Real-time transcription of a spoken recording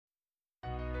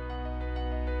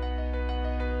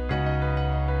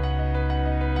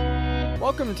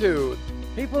Welcome to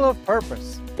People of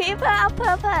Purpose. People of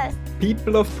Purpose.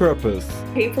 People of Purpose.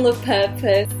 People of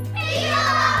Purpose.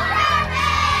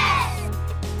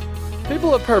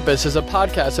 People of Purpose is a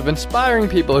podcast of inspiring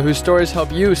people whose stories help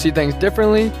you see things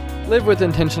differently, live with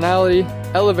intentionality,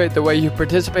 elevate the way you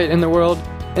participate in the world,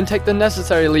 and take the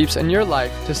necessary leaps in your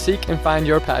life to seek and find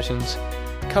your passions.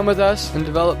 Come with us and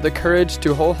develop the courage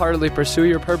to wholeheartedly pursue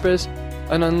your purpose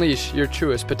and unleash your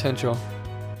truest potential.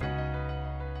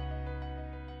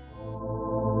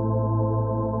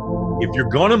 If you're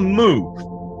gonna move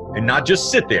and not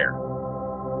just sit there,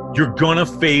 you're gonna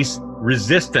face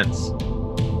resistance.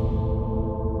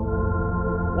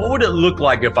 What would it look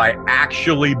like if I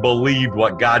actually believed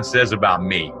what God says about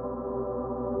me?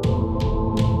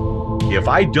 If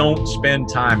I don't spend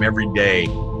time every day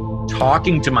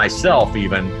talking to myself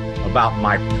even about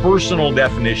my personal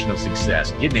definition of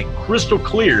success, getting it crystal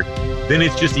clear, then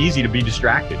it's just easy to be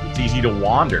distracted. It's easy to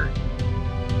wander.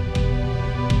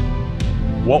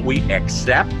 What we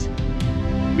accept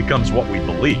becomes what we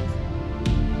believe.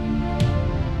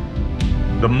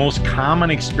 The most common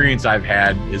experience I've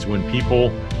had is when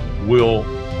people will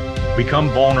become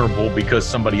vulnerable because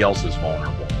somebody else is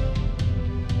vulnerable.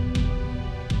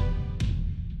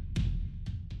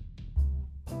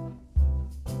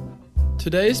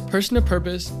 Today's person of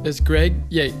purpose is Greg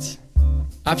Yates.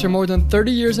 After more than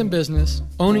 30 years in business,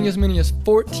 owning as many as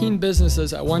 14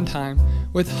 businesses at one time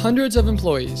with hundreds of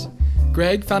employees,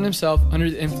 Greg found himself under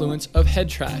the influence of head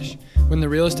trash when the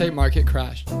real estate market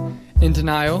crashed. In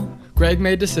denial, Greg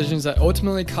made decisions that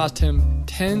ultimately cost him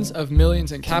tens of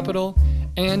millions in capital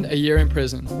and a year in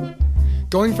prison.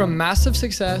 Going from massive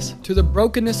success to the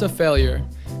brokenness of failure,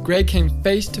 Greg came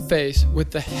face to face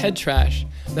with the head trash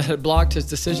that had blocked his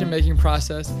decision-making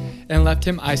process and left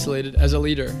him isolated as a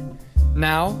leader.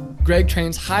 Now, Greg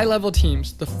trains high-level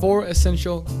teams, the 4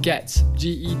 essential GETS,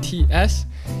 G-E-T-S,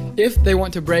 if they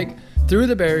want to break through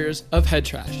the barriers of head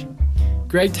trash.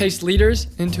 Greg takes leaders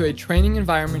into a training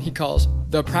environment he calls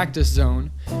the practice zone,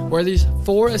 where these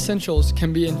 4 essentials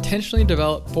can be intentionally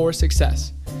developed for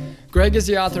success. Greg is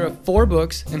the author of 4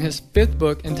 books, and his 5th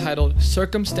book, entitled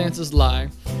Circumstances Lie,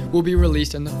 will be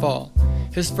released in the fall.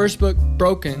 His first book,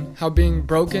 Broken, How Being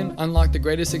Broken Unlocked the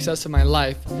Greatest Success of My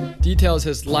Life, details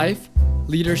his life,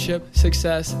 leadership,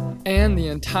 success, and the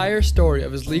entire story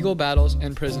of his legal battles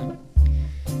and prison.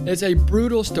 It's a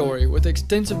brutal story with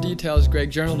extensive details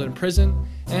Greg journaled in prison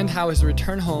and how his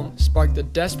return home sparked the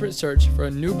desperate search for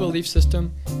a new belief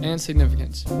system and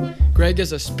significance. Greg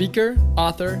is a speaker,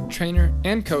 author, trainer,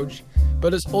 and coach,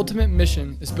 but his ultimate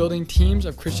mission is building teams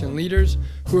of Christian leaders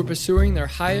who are pursuing their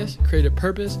highest creative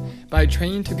purpose by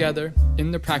training together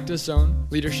in the practice zone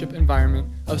leadership environment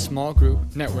of small group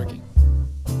networking.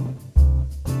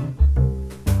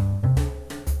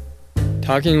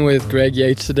 Talking with Greg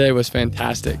Yates today was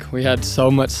fantastic. We had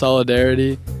so much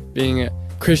solidarity, being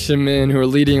Christian men who are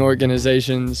leading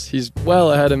organizations. He's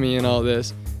well ahead of me in all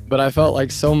this, but I felt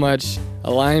like so much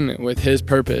alignment with his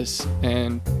purpose,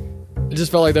 and it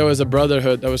just felt like there was a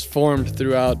brotherhood that was formed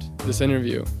throughout this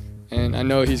interview, and I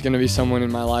know he's going to be someone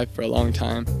in my life for a long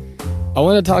time. I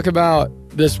want to talk about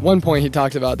this one point he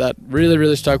talked about that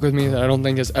really struck with me that I don't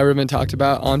think has ever been talked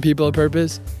about on People of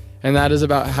Purpose, and that is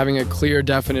about having a clear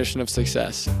definition of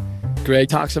success. Greg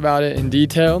talks about it in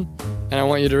detail, and I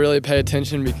want you to really pay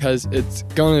attention because it's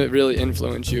going to really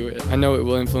influence you. I know it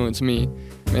will influence me,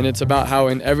 and it's about how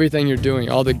in everything you're doing,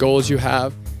 all the goals you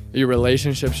have, your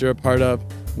relationships you're a part of,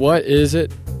 what is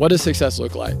it? What does success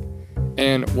look like?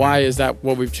 And why is that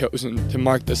what we've chosen to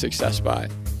mark the success by?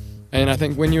 And I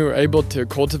think when you're able to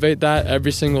cultivate that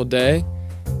every single day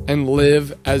and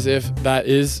live as if that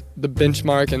is the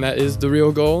benchmark and that is the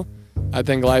real goal, I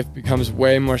think life becomes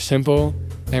way more simple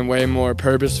and way more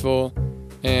purposeful,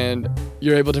 and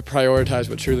you're able to prioritize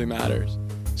what truly matters.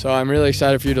 So I'm really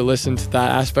excited for you to listen to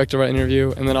that aspect of our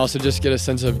interview and then also just get a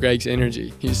sense of Greg's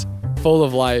energy. He's full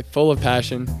of life, full of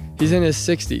passion. He's in his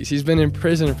 60s. He's been in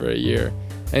prison for a year,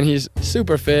 and he's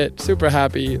super fit, super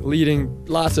happy, leading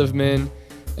lots of men,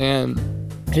 and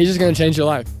he's just going to change your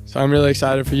life. So I'm really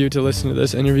excited for you to listen to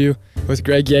this interview with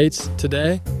Greg Yates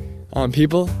today on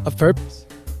People of Purpose.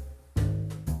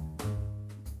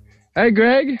 Hey,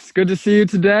 Greg, it's good to see you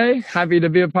today. Happy to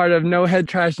be a part of No Head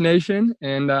Trash Nation,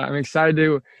 and I'm excited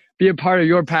to be a part of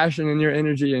your passion and your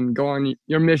energy and go on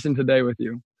your mission today with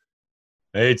you.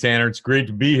 Hey, Tanner, it's great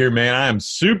to be here, man. I am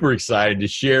super excited to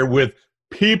share with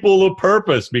People of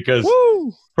Purpose because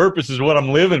purpose is what I'm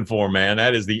living for, man.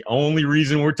 That is the only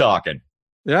reason we're talking.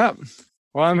 Yeah.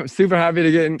 Well, I'm super happy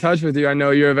to get in touch with you. I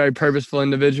know you're a very purposeful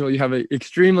individual. You have an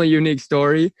extremely unique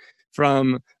story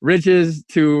from riches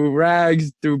to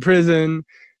rags through prison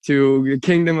to the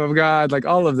kingdom of God, like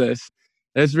all of this.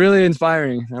 It's really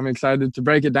inspiring. I'm excited to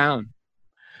break it down.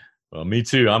 Well, me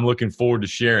too. I'm looking forward to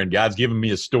sharing. God's given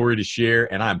me a story to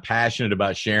share, and I'm passionate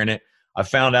about sharing it. I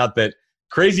found out that,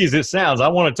 crazy as it sounds, I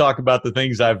want to talk about the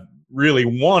things I've really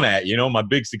won at, my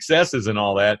big successes and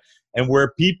all that. And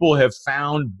where people have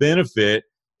found benefit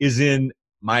is in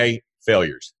my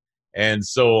failures. And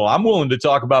so I'm willing to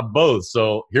talk about both.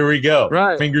 So here we go.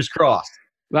 Right. Fingers crossed.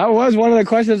 That was one of the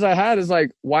questions I had, is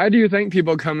like, why do you think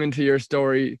people come into your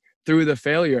story through the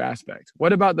failure aspect?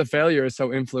 What about the failure is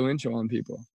so influential on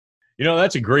people?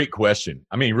 That's a great question.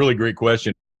 I mean, really great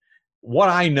question. What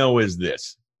I know is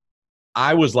this.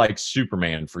 I was like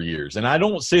Superman for years. And I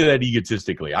don't say that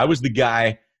egotistically. I was the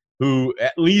guy who,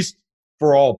 at least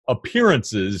for all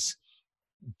appearances,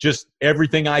 just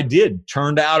everything I did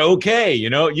turned out okay.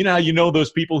 How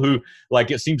those people who,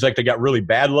 like, it seems like they got really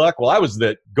bad luck? Well, I was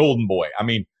the golden boy. I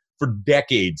mean, for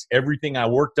decades, everything I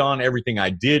worked on, everything I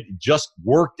did just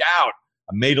worked out.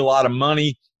 I made a lot of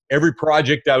money. Every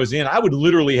project I was in, I would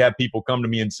literally have people come to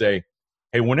me and say,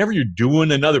 hey, whenever you're doing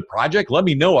another project, let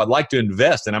me know. I'd like to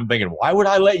invest. And I'm thinking, why would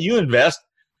I let you invest?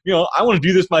 I want to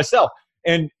do this myself.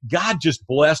 And God just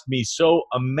blessed me so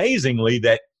amazingly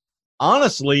that,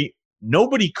 honestly,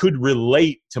 nobody could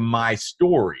relate to my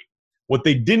story. What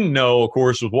they didn't know, of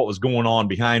course, was what was going on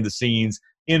behind the scenes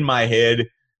in my head.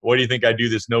 Why do you think I do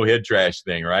this no head trash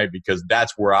thing, right? Because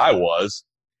that's where I was.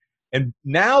 And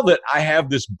now that I have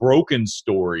this broken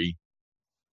story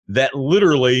that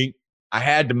literally I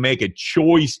had to make a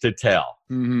choice to tell,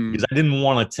 because I didn't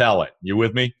want to tell it. You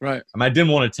with me? Right. I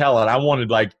didn't want to tell it. I wanted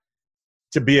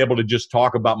to be able to just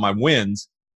talk about my wins.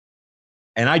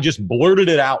 And I just blurted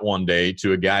it out one day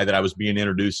to a guy that I was being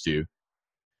introduced to.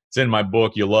 It's in my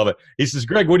book. You'll love it. He says,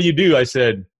 Greg, what do you do? I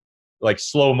said, like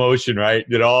slow motion, right?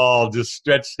 It all just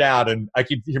stretched out. And I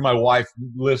could hear my wife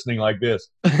listening like this.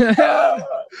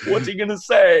 What's he going to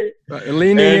say?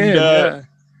 Leaning in.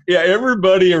 Yeah,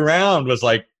 everybody around was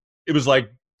like, it was like,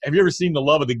 have you ever seen The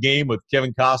Love of the Game with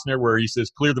Kevin Costner, where he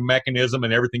says, clear the mechanism,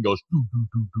 and everything goes, doo, doo,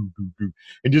 doo, doo, doo, doo,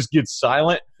 and just gets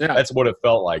silent? Yeah. That's what it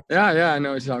felt like. Yeah, I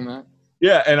know what you're talking about.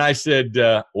 Yeah, and I said,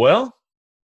 well,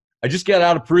 I just got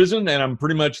out of prison, and I'm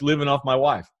pretty much living off my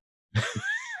wife.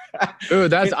 Ooh,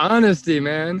 that's honesty,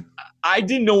 man. I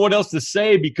didn't know what else to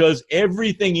say, because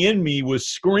everything in me was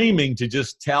screaming to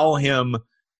just tell him,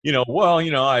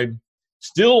 I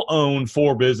still own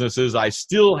 4 businesses. I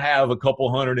still have a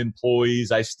couple hundred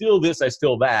employees. I still this, I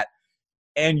still that.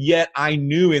 And yet I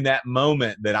knew in that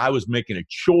moment that I was making a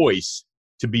choice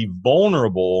to be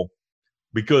vulnerable,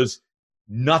 because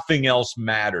nothing else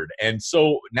mattered. And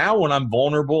so now when I'm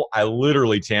vulnerable, I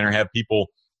literally, Tanner, have people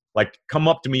like come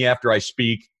up to me after I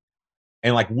speak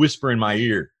and like whisper in my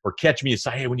ear, or catch me and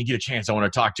say, hey, when you get a chance, I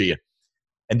want to talk to you.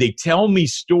 And they tell me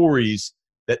stories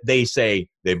that they say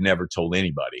they've never told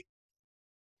anybody.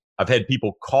 I've had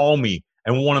people call me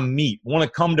and want to meet, want to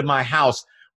come to my house,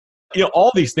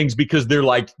 all these things, because they're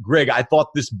like, Greg, I thought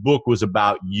this book was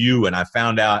about you, and I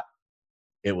found out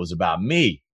it was about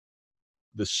me.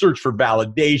 The search for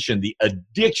validation, the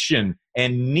addiction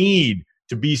and need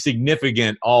to be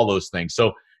significant, all those things.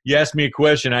 So you asked me a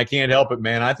question, I can't help it,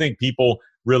 man. I think people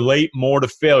relate more to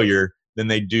failure than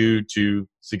they do to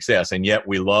success, and yet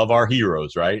we love our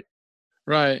heroes, right?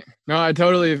 Right. No, I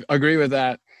totally agree with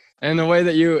that. And the way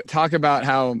that you talk about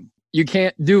how you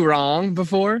can't do wrong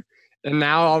before, and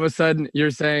now all of a sudden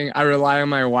you're saying, I rely on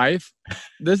my wife.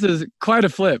 This is quite a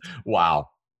flip. Wow.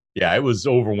 Yeah, it was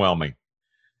overwhelming.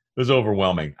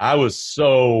 I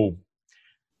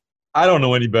don't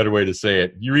know any better way to say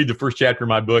it. You read the first chapter of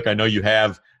my book, I know you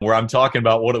have, where I'm talking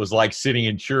about what it was like sitting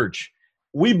in church.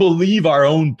 We believe our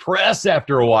own press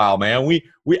after a while, man. We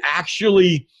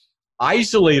actually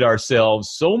isolate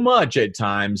ourselves so much at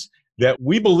times that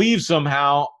we believe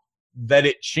somehow that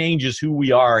it changes who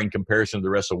we are in comparison to the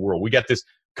rest of the world. We got this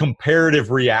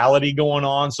comparative reality going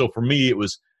on. So for me, it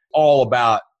was all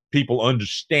about people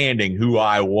understanding who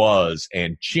I was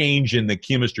and changing the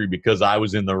chemistry because I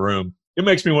was in the room. It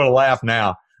makes me want to laugh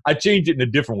now. I change it in a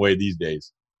different way these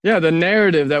days. Yeah, the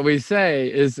narrative that we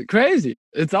say is crazy.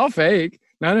 It's all fake.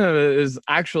 None of it is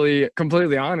actually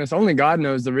completely honest. Only God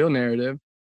knows the real narrative.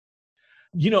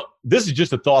 This is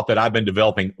just a thought that I've been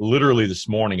developing literally this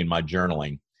morning in my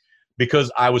journaling, because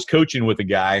I was coaching with a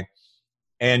guy,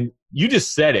 and you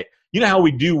just said it. You know how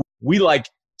we do? We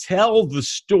tell the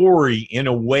story in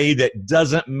a way that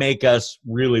doesn't make us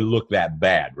really look that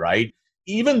bad, right?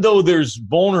 Even though there's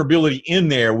vulnerability in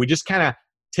there, we just kind of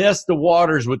test the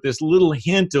waters with this little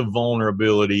hint of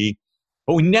vulnerability,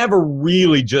 but we never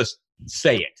really just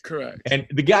say it. Correct. And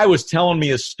the guy was telling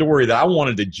me a story that I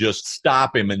wanted to just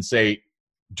stop him and say,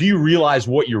 do you realize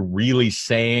what you're really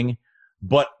saying?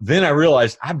 But then I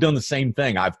realized I've done the same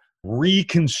thing. I've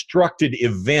reconstructed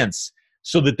events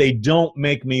so that they don't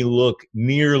make me look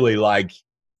nearly like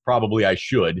probably I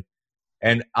should.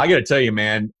 And I got to tell you,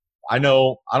 man, I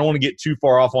know I don't want to get too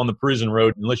far off on the prison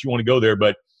road unless you want to go there.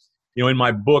 But, in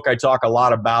my book, I talk a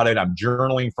lot about it. I'm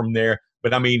journaling from there.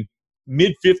 But I mean,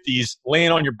 mid 50s,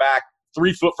 laying on your back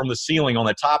 3 foot from the ceiling on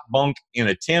the top bunk in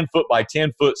a 10 foot by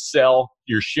 10 foot cell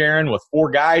you're sharing with 4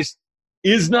 guys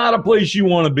is not a place you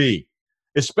want to be,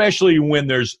 especially when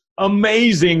there's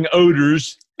amazing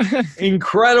odors,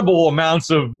 incredible amounts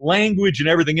of language and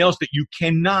everything else that you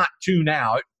cannot tune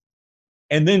out.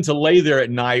 And then to lay there at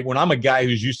night when I'm a guy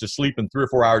who's used to sleeping 3 or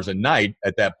 4 hours a night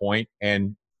at that point,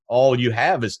 and all you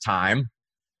have is time.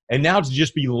 And now to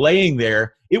just be laying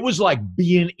there, it was like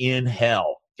being in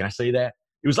hell. Can I say that?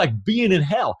 It was like being in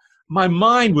hell. My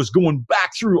mind was going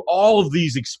back through all of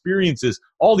these experiences,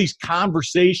 all these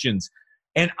conversations,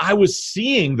 and I was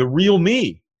seeing the real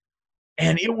me.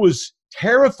 And it was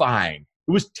terrifying.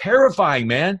 It was terrifying,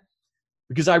 man,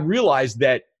 because I realized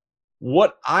that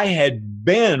what I had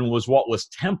been was what was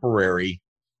temporary.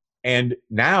 And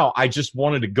now I just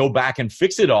wanted to go back and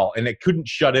fix it all. And I couldn't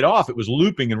shut it off. It was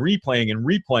looping and replaying and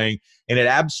replaying. And it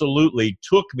absolutely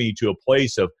took me to a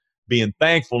place of being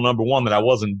thankful, number one, that I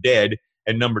wasn't dead.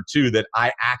 And number two, that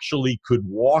I actually could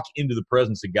walk into the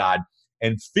presence of God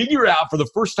and figure out for the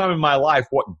first time in my life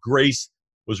what grace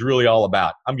was really all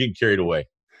about. I'm getting carried away.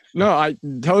 No, I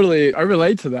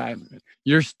relate to that.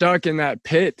 You're stuck in that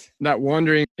pit, that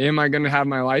wondering, am I going to have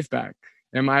my life back?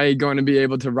 Am I going to be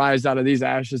able to rise out of these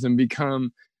ashes and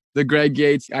become the Greg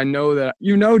Yates? I know that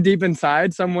deep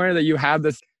inside somewhere that you have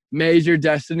this major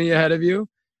destiny ahead of you,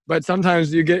 but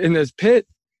sometimes you get in this pit,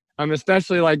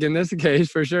 especially like in this case,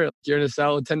 for sure. You're in a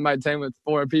cell 10 by 10 with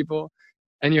 4 people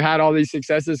and you had all these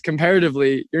successes.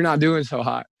 Comparatively, you're not doing so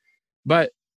hot.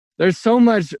 But there's so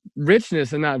much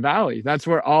richness in that valley. That's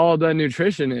where all the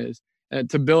nutrition is,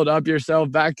 to build up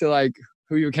yourself back to like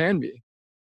who you can be.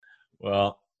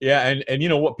 Well, yeah.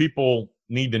 And what people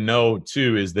need to know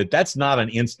too is that that's not an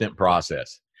instant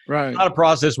process. Right. It's not a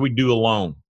process we do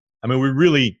alone. I mean, we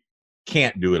really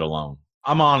can't do it alone.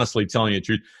 I'm honestly telling you the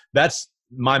truth. That's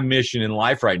my mission in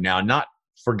life right now, not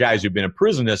for guys who've been in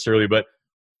prison necessarily, but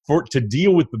to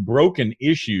deal with the broken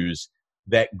issues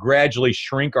that gradually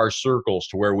shrink our circles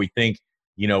to where we think,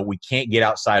 we can't get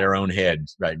outside our own head,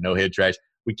 right? No head trash.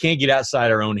 We can't get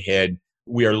outside our own head.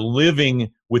 We are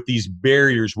living with these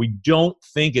barriers. We don't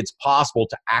think it's possible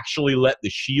to actually let the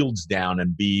shields down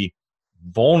and be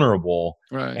vulnerable.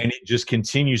 Right. And it just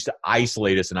continues to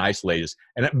isolate us.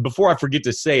 And before I forget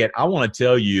to say it, I want to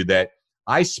tell you that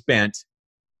I spent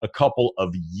a couple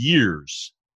of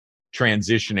years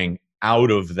transitioning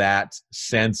out of that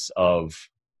sense of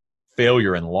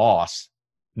failure and loss,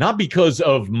 not because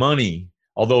of money,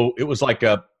 although it was like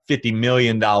a $50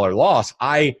 million loss.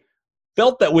 I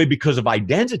felt that way because of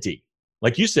identity.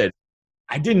 Like you said,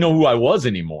 I didn't know who I was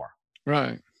anymore.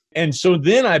 Right. And so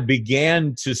then I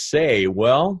began to say,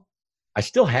 well, I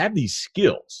still have these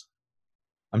skills.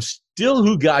 I'm still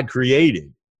who God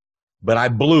created, but I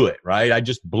blew it, right? I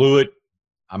just blew it.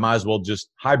 I might as well just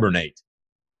hibernate.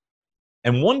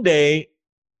 And one day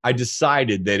I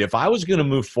decided that if I was going to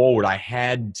move forward, I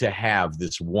had to have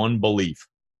this one belief.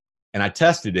 And I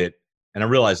tested it and I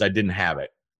realized I didn't have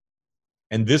it.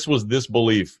 And this was this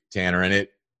belief, Tanner, and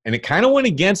it kind of went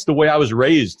against the way I was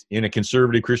raised in a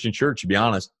conservative Christian church, to be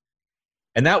honest.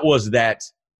 And that was that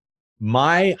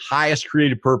my highest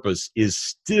creative purpose is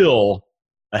still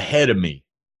ahead of me,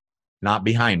 not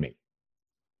behind me.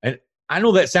 And I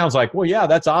know that sounds like, well, yeah,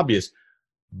 that's obvious.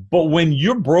 But when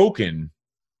you're broken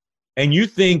and you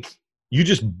think you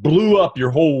just blew up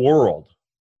your whole world,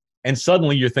 and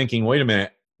suddenly you're thinking, wait a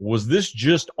minute, was this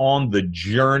just on the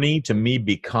journey to me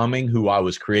becoming who I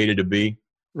was created to be?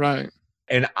 Right.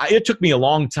 And it took me a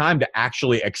long time to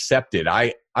actually accept it.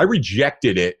 I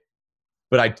rejected it,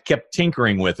 but I kept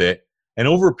tinkering with it. And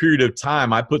over a period of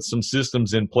time, I put some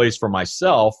systems in place for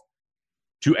myself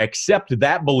to accept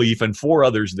that belief, and 4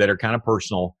 others that are kind of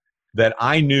personal, that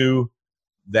I knew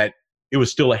that it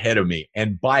was still ahead of me.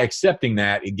 And by accepting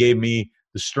that, it gave me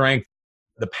the strength,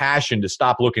 the passion to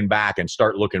stop looking back and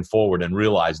start looking forward and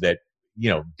realize that,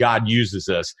 God uses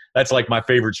us. That's like my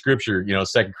favorite scripture,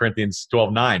 2 Corinthians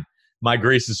 12:9. My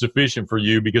grace is sufficient for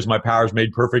you because my power is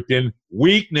made perfect in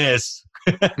weakness.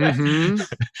 Mm-hmm.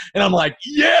 And I'm like,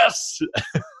 yes.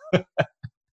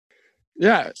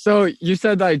 Yeah. So you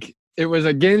said like it was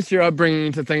against your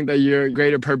upbringing to think that your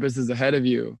greater purpose is ahead of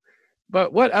you.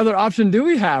 But what other option do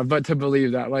we have but to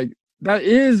believe that? Like, that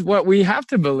is what we have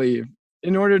to believe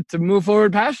in order to move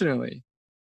forward passionately.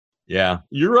 Yeah,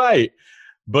 you're right.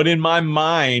 But in my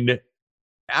mind,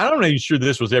 I'm not even sure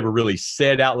this was ever really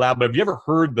said out loud, but have you ever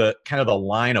heard the kind of the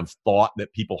line of thought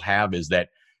that people have is that,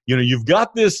 you've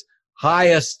got this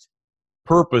highest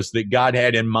purpose that God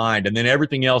had in mind, and then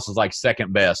everything else is like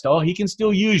second best. Oh, he can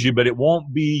still use you, but it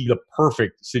won't be the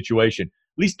perfect situation.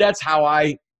 At least that's how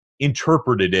I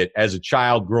interpreted it as a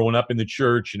child growing up in the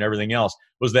church and everything else,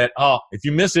 was that, oh, if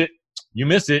you miss it, you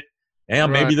miss it.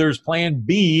 And Right. maybe there's plan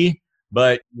B,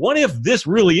 but what if this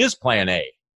really is plan A?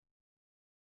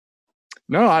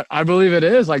 No, I believe it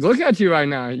is. Like, look at you right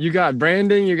now. You got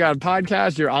branding, you got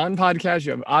podcast, you're on podcast,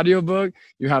 you have audiobook,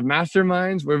 you have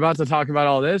masterminds. We're about to talk about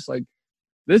all this. Like,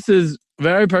 this is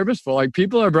very purposeful. Like,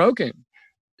 people are broken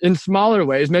in smaller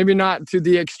ways, maybe not to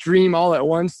the extreme all at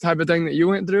once type of thing that you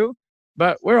went through,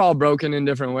 but we're all broken in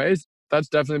different ways. That's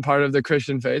definitely part of the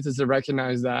Christian faith, is to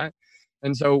recognize that.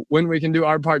 And so when we can do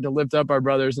our part to lift up our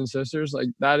brothers and sisters, like,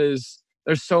 there's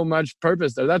so much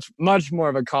purpose there. That's much more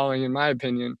of a calling, in my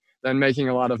opinion, than making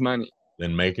a lot of money.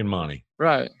 Than making money.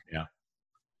 Right. Yeah.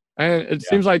 And it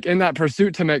seems like in that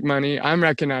pursuit to make money, I'm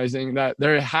recognizing that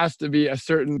there has to be a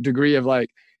certain degree of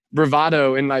like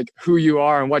bravado in like who you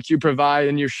are and what you provide,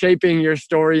 and you're shaping your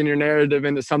story and your narrative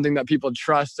into something that people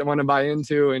trust and want to buy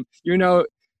into. And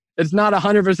it's not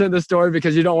 100% the story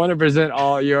because you don't want to present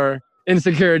all your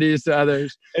insecurities to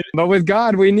others. But with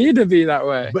God, we need to be that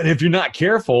way. But if you're not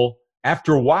careful,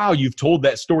 after a while, you've told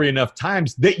that story enough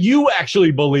times that you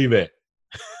actually believe it.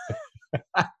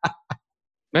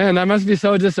 Man, that must be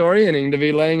so disorienting to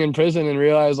be laying in prison and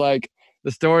realize like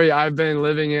the story I've been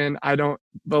living in, I don't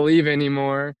believe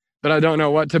anymore, but I don't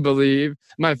know what to believe.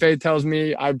 My faith tells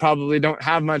me I probably don't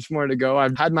have much more to go.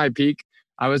 I've had my peak.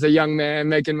 I was a young man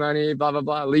making money, blah, blah,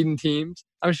 blah, leading teams.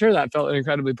 I'm sure that felt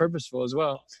incredibly purposeful as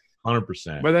well.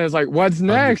 100%. But then it's like, what's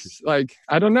next? 100%. Like,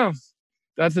 I don't know.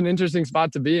 That's an interesting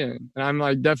spot to be in. And I'm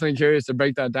like definitely curious to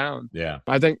break that down. Yeah.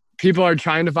 I think people are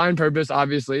trying to find purpose,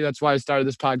 obviously. That's why I started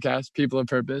this podcast, People of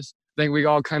Purpose. I think we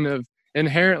all kind of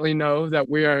inherently know that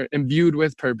we are imbued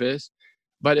with purpose,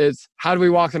 but it's how do we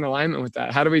walk in alignment with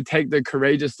that? How do we take the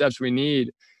courageous steps we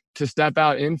need to step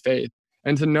out in faith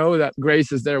and to know that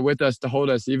grace is there with us to hold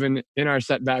us even in our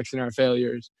setbacks and our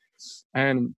failures?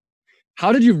 And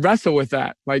how did you wrestle with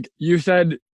that? Like you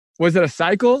said, was it a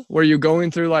cycle? Were you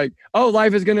going through like, oh,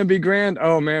 life is going to be grand.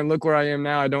 Oh man, look where I am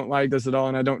now. I don't like this at all.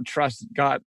 And I don't trust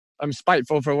God. I'm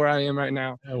spiteful for where I am right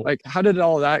now. Like, how did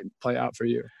all that play out for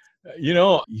you?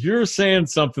 You're saying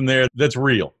something there that's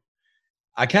real.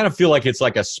 I kind of feel like it's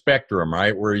like a spectrum,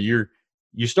 right? Where you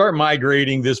start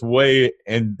migrating this way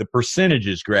and the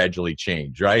percentages gradually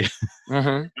change, right?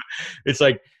 Uh-huh. It's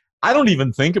like, I don't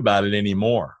even think about it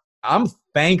anymore. I'm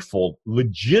thankful,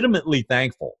 legitimately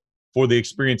thankful for the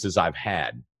experiences I've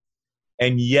had.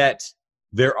 And yet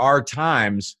there are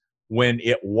times when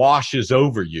it washes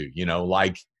over you,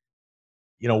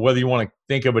 whether you want to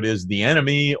think of it as the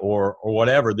enemy or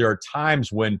whatever, there are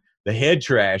times when the head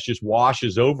trash just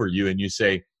washes over you and you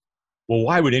say, well,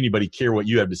 why would anybody care what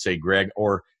you have to say, Greg?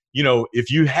 Or, if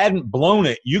you hadn't blown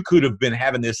it, you could have been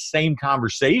having this same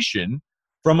conversation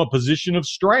from a position of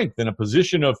strength and a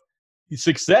position of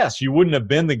success. You wouldn't have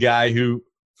been the guy who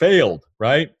failed,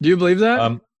 right? Do you believe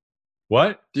that?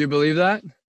 What? Do you believe that?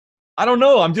 I don't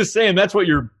know. I'm just saying that's what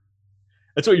your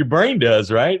brain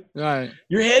does, right? Right.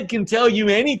 Your head can tell you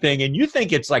anything, and you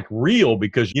think it's like real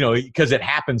because it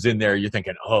happens in there. You're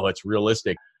thinking, oh, it's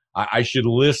realistic. I should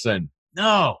listen.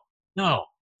 No.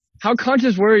 How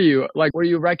conscious were you? Like, were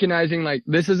you recognizing like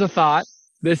this is a thought,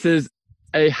 this is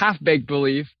a half-baked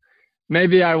belief?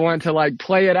 Maybe I want to like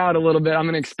play it out a little bit. I'm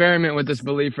going to experiment with this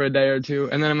belief for a day or two,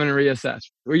 and then I'm going to reassess.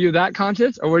 Were you that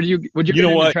conscious, or would you get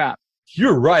in the trap?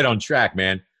 You're right on track,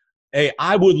 man. Hey,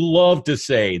 I would love to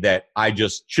say that I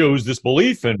just chose this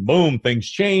belief and boom, things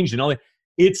changed and all that.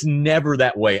 It's never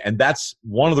that way. And that's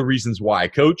one of the reasons why I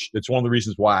coach. That's one of the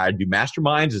reasons why I do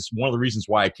masterminds. It's one of the reasons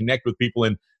why I connect with people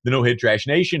in the No Head Trash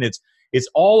Nation. It's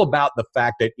all about the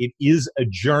fact that it is a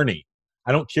journey.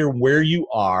 I don't care where you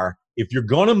are. If you're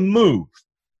going to move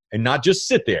and not just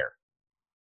sit there,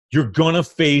 you're going to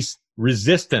face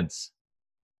resistance.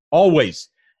 Always.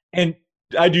 And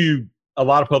I do a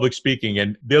lot of public speaking.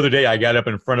 And the other day I got up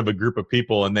in front of a group of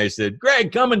people and they said,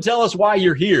 Greg, come and tell us why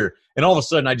you're here. And all of a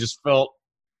sudden I just felt,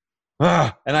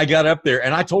 and I got up there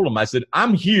and I told them, I said,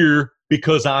 I'm here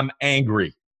because I'm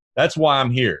angry. That's why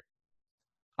I'm here.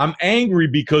 I'm angry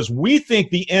because we think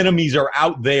the enemies are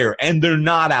out there and they're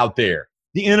not out there.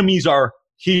 The enemies are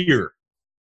here.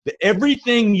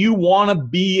 Everything you want to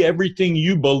be, everything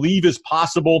you believe is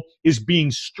possible is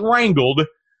being strangled.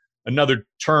 Another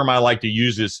term I like to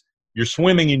use is you're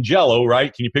swimming in jello,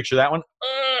 right? Can you picture that one?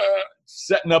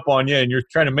 setting up on you and you're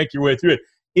trying to make your way through it.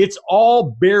 It's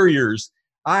all barriers.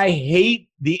 I hate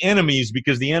the enemies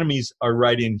because the enemies are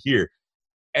right in here.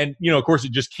 And, of course,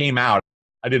 it just came out.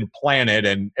 I didn't plan it.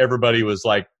 And everybody was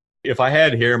like, if I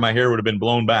had hair, my hair would have been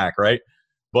blown back, right?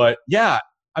 But yeah,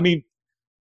 I mean,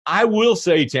 I will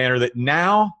say, Tanner, that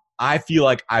now I feel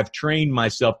like I've trained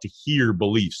myself to hear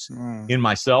beliefs in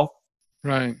myself,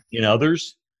 right, in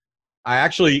others. I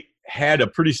actually had a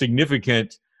pretty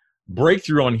significant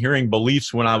breakthrough on hearing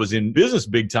beliefs when I was in business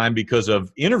big time because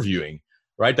of interviewing,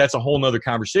 right? That's a whole nother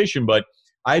conversation. But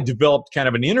I developed kind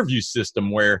of an interview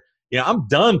system where, I'm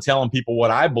done telling people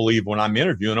what I believe when I'm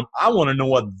interviewing them. I want to know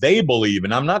what they believe.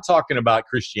 And I'm not talking about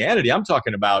Christianity. I'm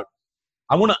talking about,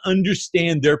 I want to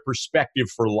understand their perspective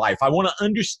for life. I want to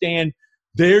understand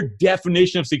their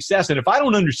definition of success. And if I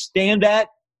don't understand that,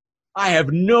 I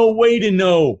have no way to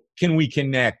know, can we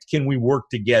connect? Can we work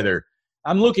together?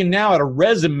 I'm looking now at a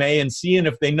resume and seeing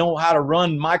if they know how to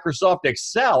run Microsoft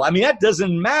Excel. I mean, that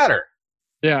doesn't matter.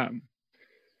 Yeah.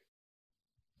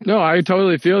 No, I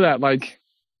totally feel that. Like,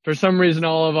 for some reason,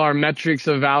 all of our metrics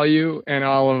of value and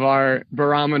all of our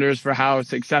barometers for how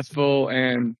successful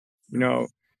and,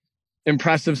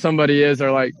 impressive somebody is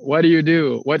are like, what do you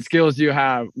do? What skills do you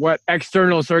have? What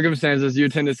external circumstances do you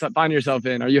tend to find yourself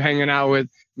in? Are you hanging out with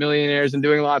millionaires and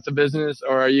doing lots of business,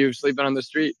 or are you sleeping on the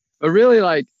street? But really,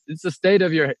 like, it's the state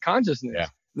of your consciousness,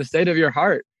 the state of your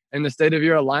heart, and the state of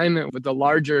your alignment with the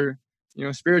larger,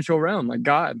 spiritual realm, like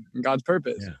God and God's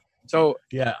purpose. Yeah. So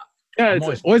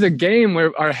it's always a game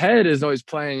where our head is always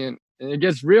playing, and it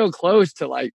gets real close to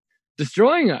like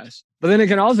destroying us. But then it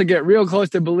can also get real close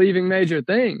to believing major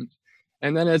things.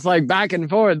 And then it's like back and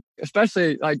forth,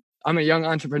 especially like I'm a young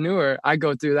entrepreneur. I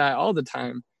go through that all the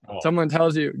time. Someone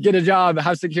tells you, get a job,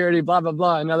 have security, blah, blah,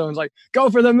 blah. Another one's like,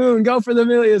 go for the moon, go for the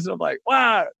millions. And I'm like,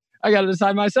 wow, I got to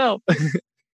decide myself.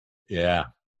 Yeah.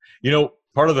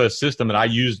 Part of the system that I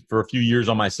used for a few years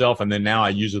on myself, and then now I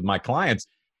use with my clients,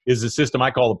 is a system I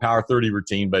call the Power 30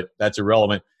 routine, but that's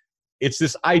irrelevant. It's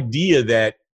this idea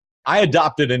that I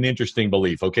adopted an interesting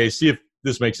belief. Okay. See if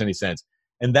this makes any sense.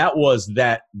 And that was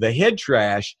that the head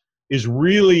trash is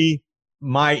really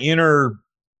my inner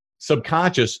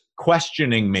subconscious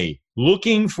questioning me,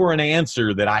 looking for an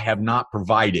answer that I have not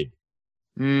provided.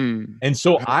 And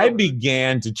so I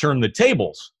began to turn the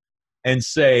tables and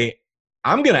say,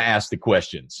 I'm going to ask the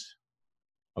questions.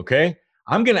 Okay.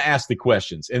 I'm going to ask the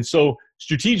questions. And so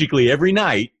strategically every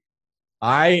night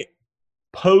I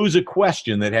pose a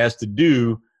question that has to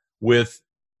do with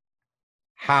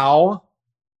how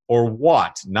or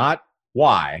what, not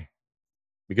why,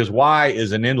 because why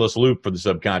is an endless loop for the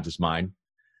subconscious mind.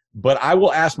 But I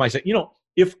will ask myself,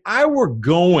 if I were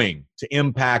going to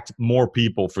impact more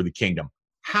people for the kingdom,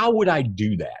 how would I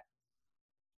do that?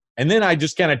 And then I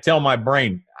just kind of tell my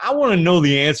brain, I want to know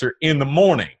the answer in the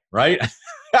morning, right?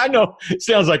 I know it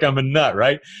sounds like I'm a nut,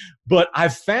 right? But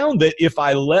I've found that if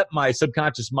I let my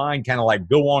subconscious mind kind of like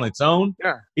go on its own,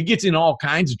 it gets in all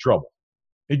kinds of trouble.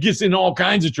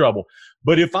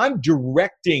 But if I'm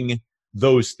directing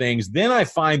those things, then I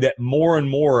find that more and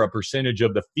more a percentage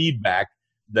of the feedback,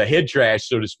 the head trash,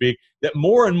 so to speak, that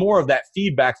more and more of that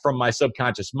feedback from my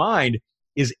subconscious mind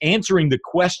is answering the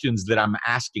questions that I'm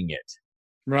asking it.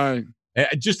 Right.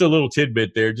 Just a little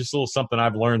tidbit there, just a little something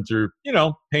I've learned through,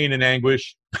 pain and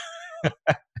anguish.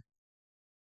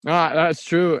 That's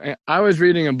true. I was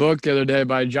reading a book the other day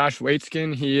by Josh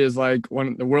Waitzkin. He is like one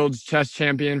of the world's chess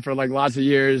champion for like lots of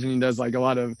years, and he does like a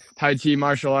lot of Tai Chi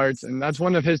martial arts. And that's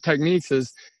one of his techniques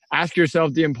is ask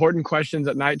yourself the important questions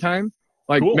at nighttime.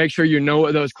 Like make sure you know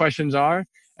what those questions are.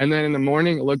 And then in the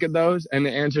morning, look at those and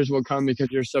the answers will come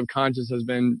because your subconscious has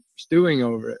been stewing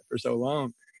over it for so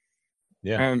long.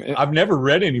 Yeah. I've never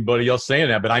read anybody else saying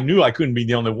that, but I knew I couldn't be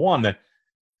the only one that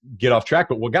get off track.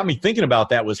 But what got me thinking about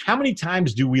that was how many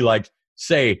times do we like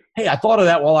say, hey, I thought of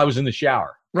that while I was in the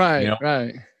shower. Right,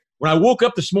 right. When I woke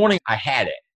up this morning, I had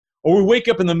it. Or we wake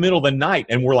up in the middle of the night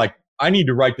and we're like, I need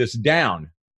to write this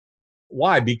down.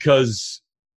 Why? Because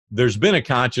there's been a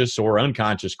conscious or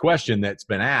unconscious question that's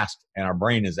been asked and our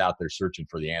brain is out there searching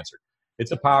for the answer.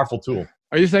 It's a powerful tool.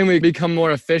 Are you saying we become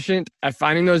more efficient at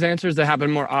finding those answers that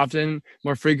happen more often,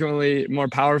 more frequently, more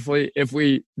powerfully if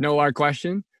we know our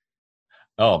question?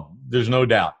 Oh, there's no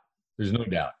doubt. There's no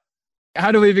doubt.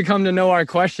 How do we become to know our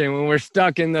question when we're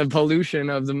stuck in the pollution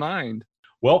of the mind?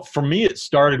 Well, for me, it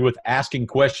started with asking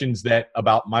questions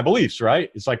about my beliefs, right?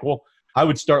 It's like, well, I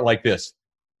would start like this.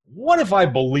 What if I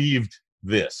believed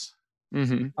this?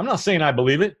 Mm-hmm. I'm not saying I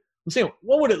believe it. I'm saying,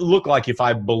 what would it look like if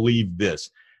I believed this?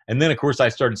 And then, of course, I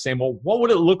started saying, well, what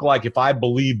would it look like if I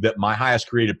believed that my highest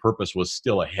created purpose was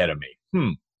still ahead of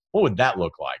me? What would that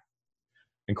look like?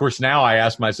 And of course, now I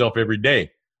ask myself every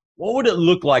day, what would it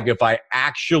look like if I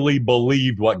actually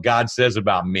believed what God says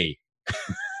about me?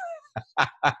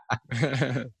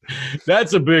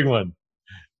 That's a big one.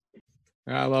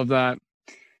 I love that.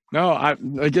 No, I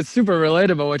like it's super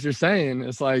relatable what you're saying.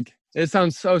 It's like it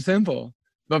sounds so simple,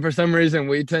 but for some reason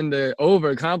we tend to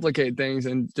overcomplicate things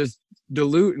and just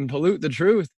dilute and pollute the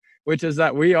truth, which is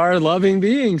that we are loving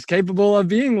beings capable of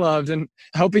being loved and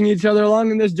helping each other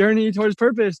along in this journey towards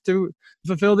purpose to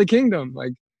fulfill the kingdom.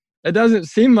 Like it doesn't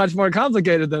seem much more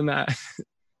complicated than that.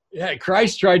 Yeah,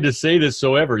 Christ tried to say this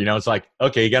so ever, it's like,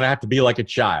 okay, you're going to have to be like a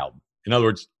child. In other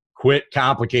words, quit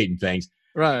complicating things.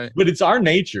 Right. But it's our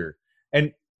nature.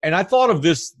 And I thought of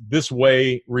this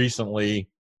way recently,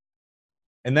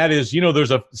 and that is,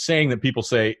 there's a saying that people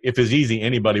say, if it's easy,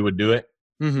 anybody would do it.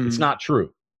 Mm-hmm. It's not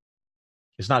true.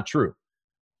 It's not true.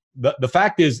 The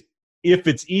fact is, if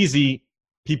it's easy,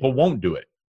 people won't do it.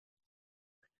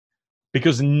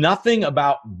 Because nothing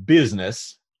about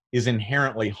business is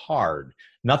inherently hard.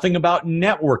 Nothing about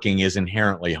networking is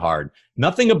inherently hard.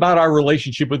 Nothing about our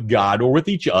relationship with God or with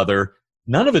each other,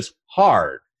 none of it's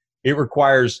hard. It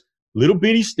requires little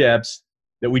bitty steps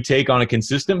that we take on a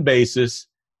consistent basis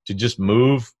to just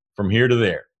move from here to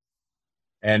there.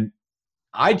 And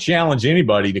I challenge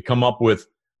anybody to come up with,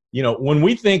 when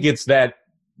we think it's that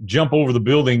jump over the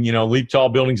building, leap tall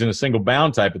buildings in a single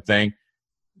bound type of thing,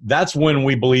 that's when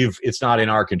we believe it's not in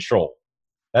our control.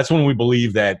 That's when we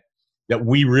believe that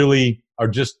we really are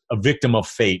just a victim of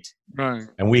fate, right,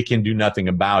 and we can do nothing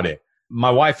about it. My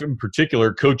wife in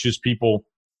particular coaches people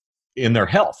in their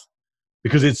health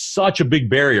because it's such a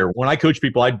big barrier. When I coach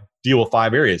people, I deal with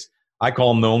 5 areas. I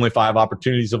call them the only 5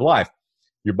 opportunities of life: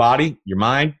 your body, your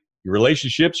mind, your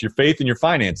relationships, your faith, and your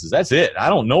finances. That's it. I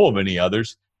don't know of any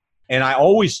others. And I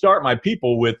always start my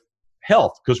people with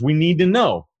health because we need to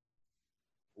know.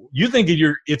 You think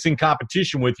it's in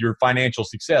competition with your financial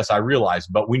success, I realize,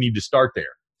 but we need to start there.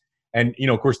 And,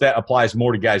 of course, that applies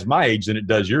more to guys my age than it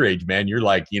does your age, man. You're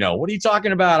like, what are you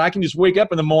talking about? I can just wake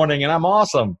up in the morning and I'm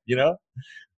awesome,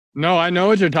 No, I know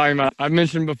what you're talking about. I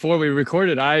mentioned before we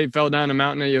recorded, I fell down a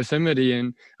mountain in Yosemite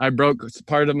and I broke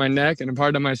part of my neck and a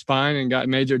part of my spine and got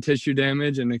major tissue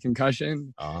damage and a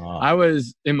concussion. I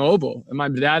was immobile and my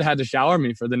dad had to shower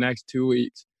me for the next 2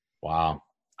 weeks. Wow.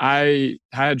 I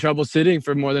had trouble sitting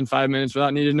for more than 5 minutes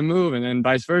without needing to move, and then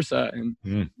vice versa.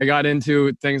 And I got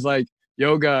into things like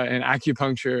yoga and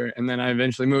acupuncture. And then I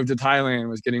eventually moved to Thailand,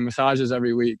 was getting massages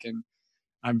every week. And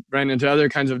I ran into other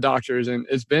kinds of doctors, and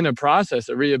it's been a process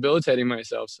of rehabilitating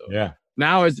myself. So yeah,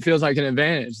 now it feels like an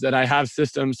advantage that I have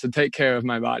systems to take care of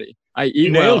my body. I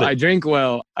eat well, I drink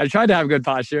well. I try to have good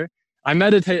posture. I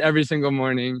meditate every single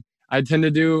morning. I tend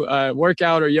to do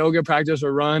workout or yoga practice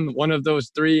or run, one of those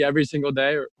 3 every single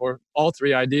day, or all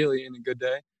 3 ideally in a good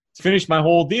day. Finish my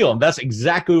whole deal. And that's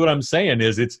exactly what I'm saying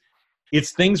is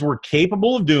it's things we're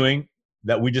capable of doing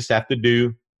that we just have to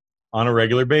do on a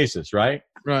regular basis, right?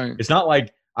 Right. It's not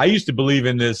like I used to believe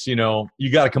in this, you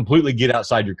got to completely get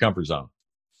outside your comfort zone.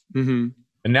 Mm-hmm.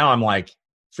 And now I'm like,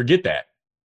 forget that.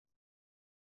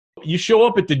 You show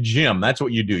up at the gym. That's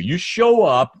what you do. You show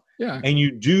up and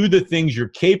you do the things you're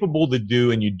capable to do,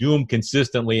 and you do them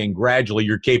consistently, and gradually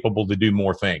you're capable to do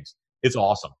more things. It's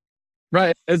awesome.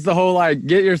 Right. It's the whole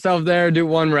get yourself there, do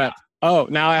 1 rep. Oh,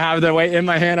 now I have the weight in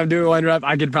my hand. I'm doing 1 rep.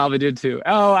 I could probably do 2.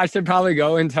 Oh, I should probably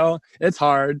go until it's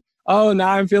hard. Oh, now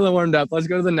I'm feeling warmed up. Let's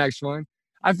go to the next one.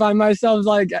 I find myself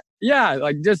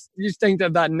just you think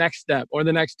of that next step or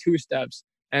the next 2 steps,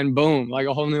 and boom, like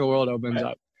a whole new world opens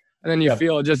up. And then you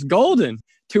feel just golden.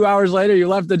 2 hours later, you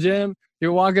left the gym,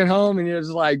 you're walking home, and you're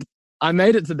just like, I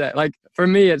made it today. Like for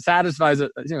me, it satisfies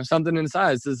something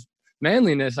inside. It's this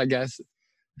manliness, I guess.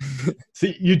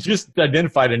 See, you just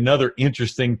identified another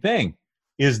interesting thing,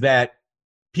 is that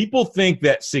people think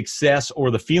that success or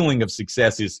the feeling of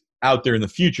success is out there in the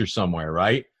future somewhere,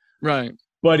 right? Right.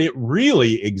 But it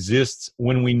really exists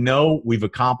when we know we've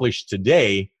accomplished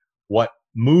today what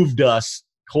moved us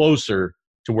closer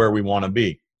to where we want to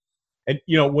be. And,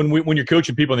 when you're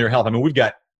coaching people in their health, I mean, we've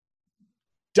got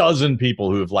dozen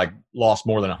people who have lost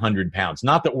more than 100 pounds.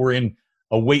 Not that we're in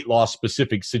a weight loss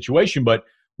specific situation, but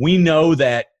we know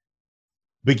that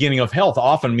beginning of health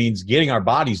often means getting our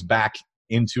bodies back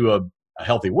into a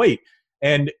healthy weight.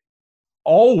 And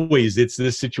always it's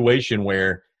this situation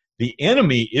where the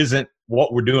enemy isn't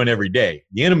what we're doing every day.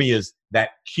 The enemy is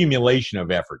that accumulation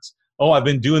of efforts. Oh, I've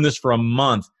been doing this for a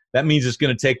month. That means it's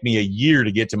going to take me a year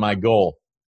to get to my goal.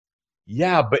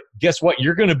 Yeah, but guess what?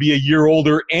 You're going to be a year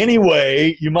older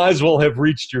anyway. You might as well have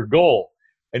reached your goal.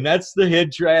 And that's the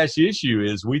head trash issue,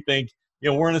 is we think,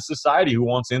 we're in a society who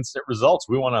wants instant results.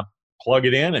 We want to plug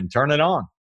it in and turn it on.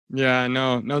 Yeah,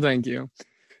 no, thank you.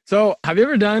 So have you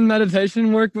ever done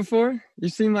meditation work before? You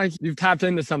seem like you've tapped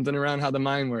into something around how the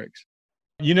mind works.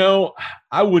 You know,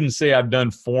 I wouldn't say I've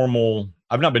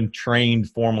not been trained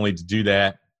formally to do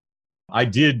that. I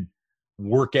did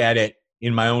work at it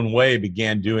in my own way,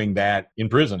 began doing that in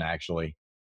prison, actually.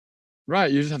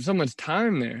 Right. You just have so much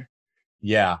time there.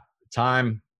 Yeah,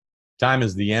 time time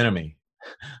is the enemy.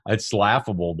 It's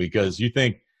laughable because you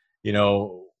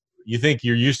know, you think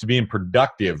you're used to being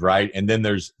productive, right? And then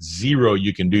there's zero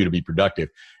you can do to be productive.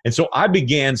 And so I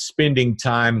began spending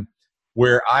time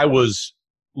where I was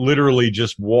literally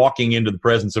just walking into the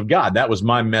presence of God. That was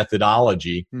my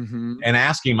methodology. Mm-hmm. And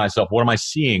asking myself, what am I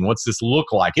seeing? What's this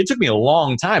look like? It took me a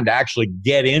long time to actually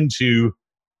get into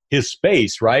his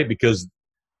space, right? Because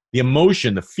the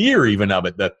emotion, the fear even of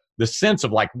it, the sense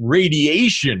of like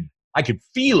radiation, I could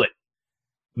feel it.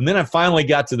 And then I finally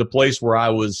got to the place where I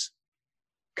was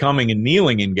coming and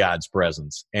kneeling in God's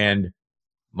presence. And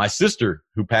my sister,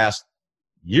 who passed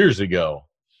years ago,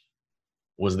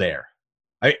 was there.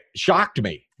 It shocked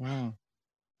me. Wow.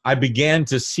 I began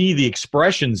to see the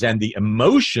expressions and the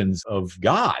emotions of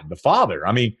God, the Father.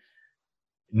 I mean,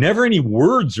 never any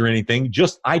words or anything,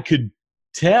 just I could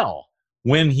tell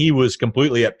when he was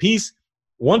completely at peace.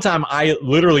 One time I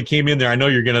literally came in there. I know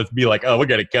you're going to be like, oh, we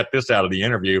got to cut this out of the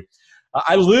interview.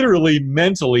 I literally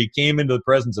mentally came into the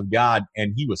presence of God,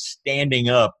 and he was standing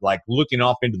up, like looking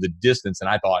off into the distance. And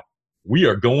I thought, we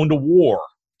are going to war.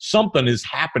 Something is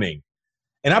happening.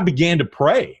 And I began to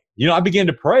pray. I began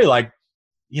to pray like,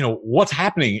 what's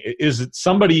happening? Is it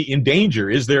somebody in danger?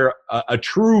 Is there a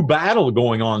true battle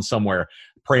going on somewhere?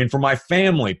 Praying for my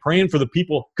family, praying for the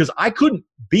people, because I couldn't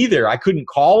be there. I couldn't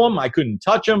call them. I couldn't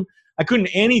touch them. I couldn't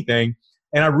anything.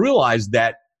 And I realized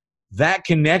that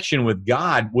connection with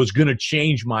God was going to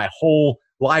change my whole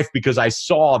life, because I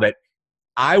saw that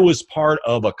I was part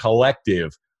of a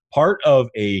collective, part of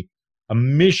a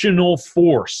missional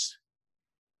force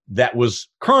that was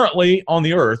currently on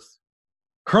the earth,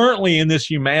 currently in this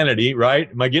humanity, right?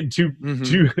 Am I getting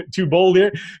too bold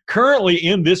here? Currently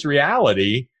in this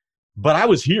reality, but I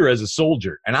was here as a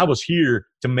soldier, and I was here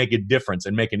to make a difference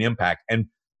and make an impact. And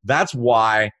that's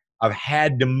why I've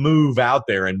had to move out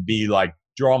there and be like,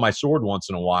 draw my sword once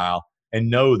in a while and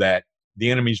know that the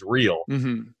enemy's real,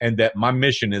 and that my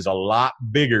mission is a lot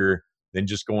bigger than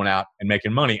just going out and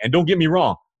making money. And don't get me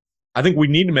wrong, I think we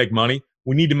need to make money.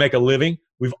 We need to make a living.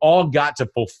 We've all got to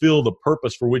fulfill the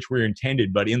purpose for which we're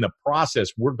intended. But in the process,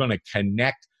 we're going to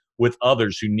connect with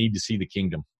others who need to see the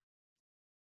kingdom.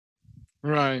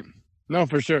 Right. No,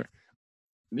 for sure.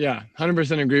 Yeah,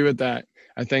 100% agree with that.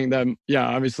 I think that, yeah,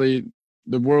 obviously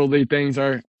the worldly things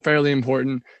are fairly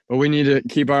important, but we need to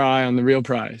keep our eye on the real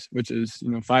prize, which is,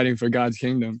 fighting for God's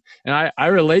kingdom. And I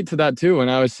relate to that too. When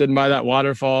I was sitting by that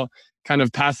waterfall, kind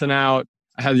of passing out,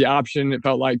 I had the option, it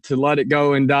felt like, to let it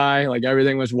go and die. Like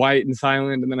everything was white and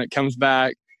silent, and then it comes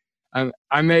back. And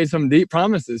I made some deep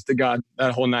promises to God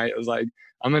that whole night. It was like,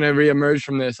 I'm going to reemerge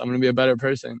from this. I'm going to be a better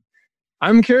person.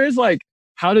 I'm curious, like,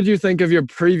 how did you think of your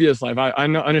previous life? I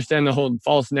understand the whole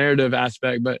false narrative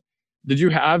aspect, but did you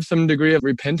have some degree of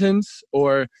repentance,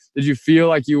 or did you feel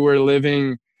like you were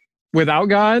living without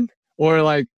God, or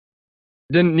like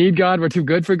didn't need God, were too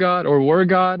good for God, or were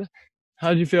God? How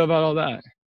did you feel about all that?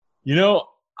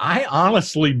 I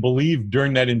honestly believed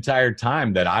during that entire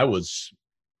time that I was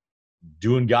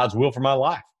doing God's will for my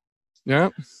life. Yeah.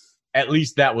 At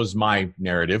least that was my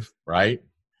narrative, right?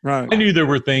 Right. I knew there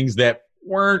were things that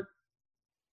weren't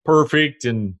perfect,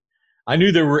 and I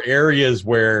knew there were areas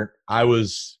where I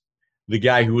was the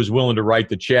guy who was willing to write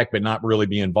the check but not really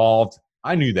be involved.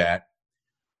 I knew that.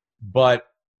 But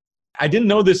I didn't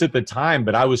know this at the time,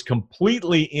 but I was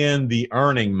completely in the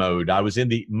earning mode. I was in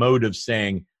the mode of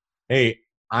saying, hey,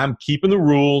 I'm keeping the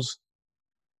rules.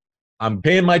 I'm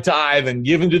paying my tithe and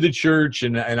giving to the church,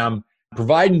 and I'm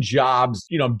providing jobs.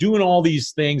 I'm doing all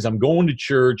these things. I'm going to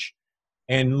church.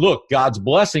 And look, God's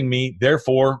blessing me.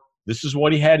 Therefore, this is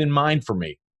what he had in mind for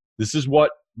me. This is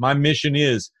what my mission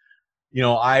is.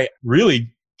 I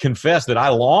really confess that I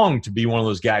longed to be one of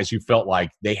those guys who felt like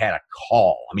they had a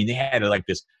call. I mean, they had like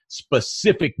this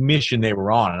specific mission they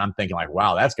were on. And I'm thinking like,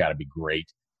 wow, that's got to be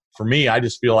great. For me, I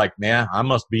just feel like, man, I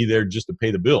must be there just to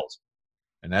pay the bills.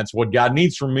 And that's what God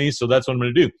needs from me. So that's what I'm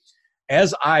going to do.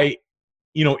 As I,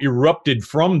 erupted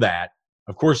from that,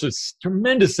 of course, it's a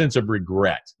tremendous sense of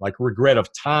regret, like regret of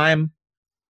time,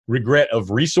 regret of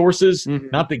resources.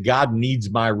 Not that God needs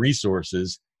my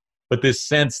resources, but this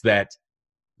sense that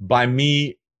by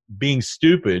me being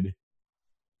stupid,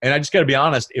 and I just got to be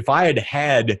honest, if I had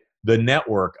had the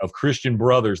network of Christian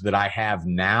brothers that I have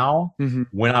now,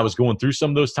 when I was going through some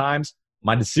of those times,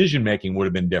 my decision-making would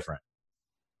have been different.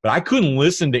 But I couldn't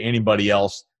listen to anybody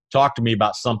else talk to me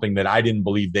about something that I didn't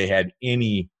believe they had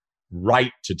any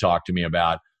right to talk to me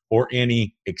about or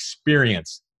any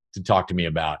experience to talk to me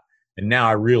about. And now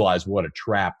I realize what a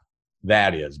trap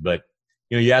that is. But,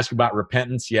 you ask about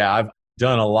repentance. Yeah, I've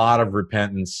done a lot of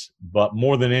repentance, but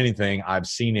more than anything, I've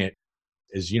seen it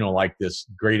as, like this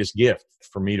greatest gift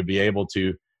for me to be able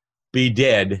to be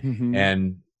dead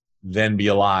and then be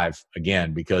alive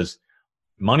again, because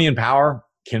money and power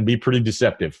can be pretty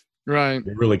deceptive. Right.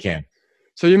 It really can.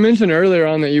 So you mentioned earlier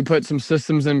on that you put some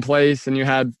systems in place and you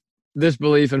had this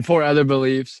belief and 4 other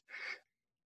beliefs.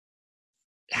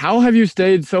 How have you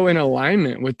stayed so in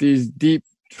alignment with these deep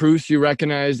truths you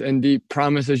recognized and deep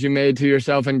promises you made to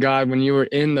yourself and God when you were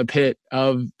in the pit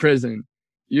of prison?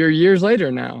 You're years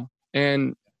later now,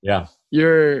 and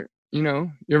you're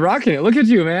rocking it. Look at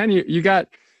you, man. You got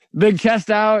big chest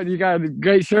out. You got a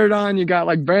great shirt on. You got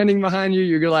like branding behind you.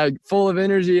 You're like full of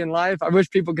energy and life. I wish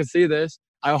people could see this.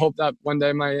 I hope that one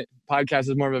day my podcast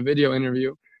is more of a video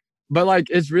interview, but like,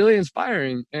 it's really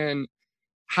inspiring. And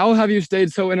how have you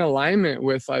stayed so in alignment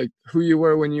with like who you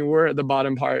were when you were at the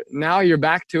bottom part? Now you're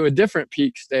back to a different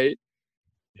peak state.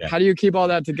 Yeah. How do you keep all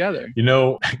that together?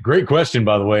 Great question,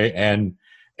 by the way. And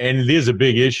it is a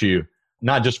big issue,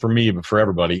 not just for me, but for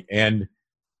everybody. And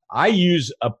I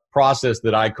use a process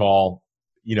that I call,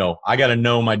 I got to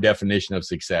know my definition of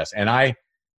success. And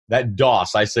that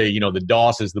DOS, I say, the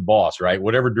DOS is the boss, right?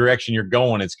 Whatever direction you're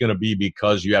going, it's going to be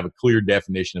because you have a clear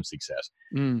definition of success.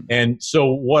 And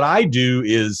so what I do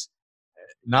is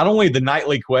not only the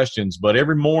nightly questions, but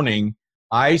every morning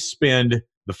I spend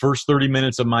the first 30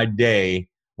 minutes of my day,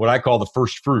 what I call the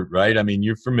first fruit, right? I mean,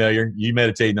 you're familiar. You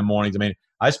meditate in the mornings. I mean,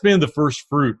 I spend the first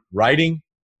fruit writing,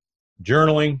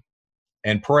 journaling,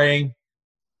 and praying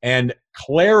and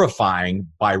clarifying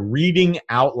by reading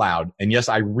out loud. And yes,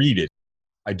 I read it.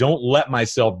 I don't let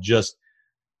myself just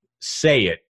say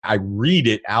it. I read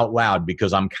it out loud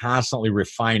because I'm constantly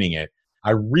refining it.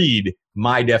 I read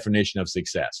my definition of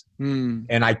success and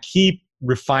I keep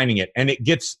refining it. And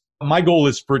my goal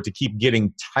is for it to keep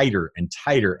getting tighter and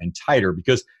tighter and tighter,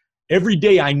 because every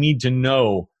day I need to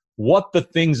know what the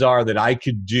things are that I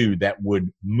could do that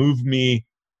would move me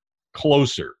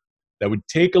closer, that would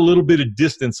take a little bit of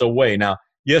distance away. Now,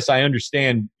 yes, I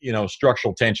understand,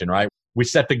 structural tension, right? We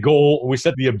set the goal, we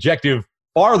set the objective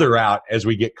farther out as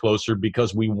we get closer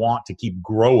because we want to keep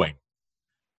growing.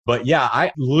 But yeah,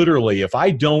 I literally, if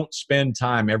I don't spend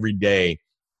time every day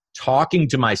talking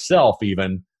to myself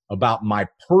even about my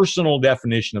personal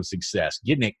definition of success,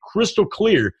 getting it crystal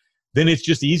clear, then it's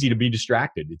just easy to be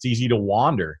distracted. It's easy to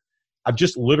wander. I've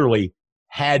just literally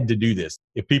had to do this.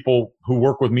 If people who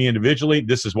work with me individually,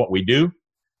 this is what we do.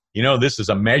 This is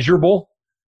a measurable.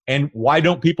 And why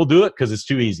don't people do it? Because it's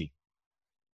too easy.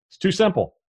 It's too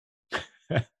simple.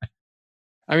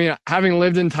 I mean, having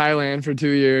lived in Thailand for 2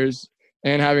 years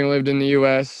and having lived in the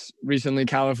US, recently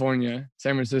California,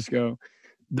 San Francisco,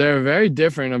 they're very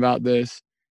different about this.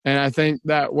 And I think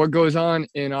that what goes on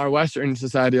in our Western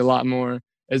society a lot more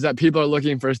is that people are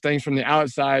looking for things from the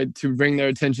outside to bring their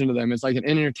attention to them. It's like an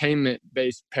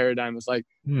entertainment-based paradigm. It's like,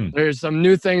 there's some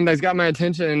new thing that's got my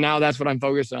attention and now that's what I'm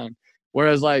focused on.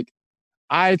 Whereas like,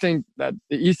 I think that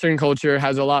the Eastern culture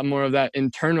has a lot more of that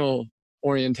internal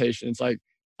orientation. It's like,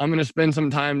 I'm going to spend some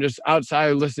time just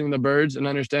outside listening to the birds and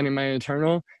understanding my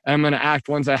internal, and I'm going to act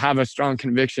once I have a strong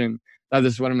conviction that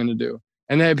this is what I'm going to do.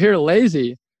 And they appear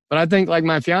lazy, but I think like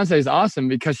my fiance is awesome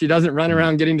because she doesn't run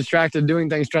around getting distracted, doing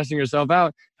things, stressing herself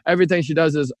out. Everything she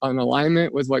does is in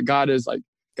alignment with what God is like.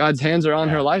 God's hands are on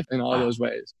her life in all those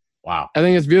ways. Wow. I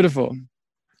think it's beautiful.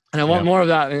 And I want more of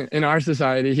that in our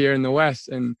society here in the West.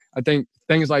 And I think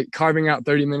things like carving out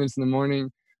 30 minutes in the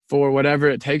morning for whatever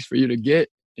it takes for you to get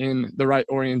in the right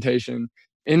orientation,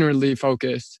 inwardly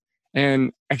focused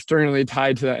and externally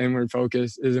tied to that inward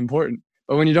focus is important.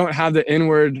 But when you don't have the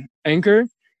inward anchor,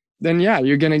 then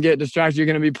you're going to get distracted. You're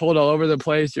going to be pulled all over the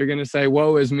place. You're going to say,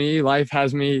 woe is me. Life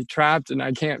has me trapped and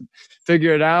I can't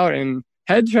figure it out. And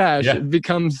head trash, it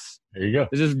becomes, there you go.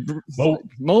 It's just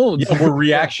molds. Yeah, we're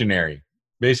reactionary.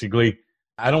 Basically,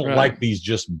 I don't like these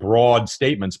just broad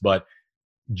statements, but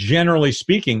generally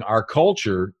speaking, our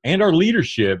culture and our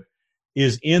leadership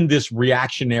is in this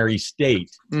reactionary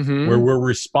state where we're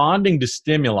responding to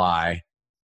stimuli.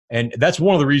 And that's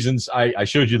one of the reasons I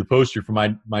showed you the poster for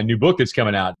my new book that's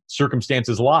coming out,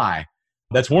 Circumstances Lie.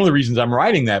 That's one of the reasons I'm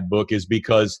writing that book, is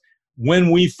because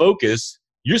when we focus,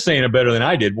 you're saying it better than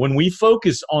I did, when we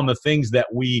focus on the things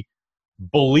that we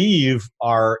believe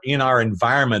are in our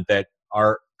environment that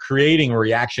are creating a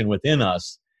reaction within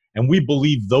us, and we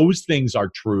believe those things are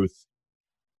truth,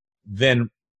 then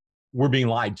we're being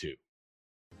lied to.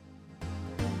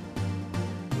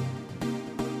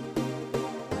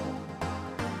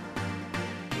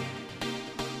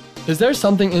 Is there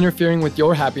something interfering with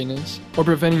your happiness or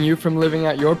preventing you from living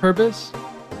out your purpose?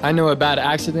 I know a bad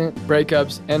accident,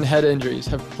 breakups, and head injuries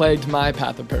have plagued my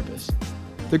path of purpose.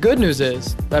 The good news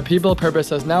is that People of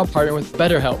Purpose has now partnered with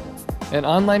BetterHelp, an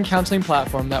online counseling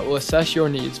platform that will assess your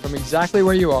needs from exactly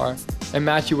where you are and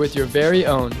match you with your very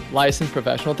own licensed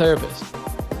professional therapist.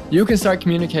 You can start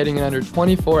communicating in under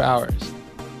 24 hours.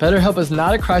 BetterHelp is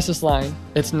not a crisis line,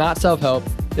 it's not self-help,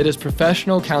 it is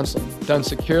professional counseling done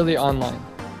securely online.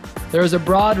 There is a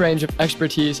broad range of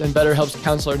expertise in BetterHelp's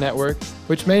counselor network,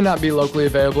 which may not be locally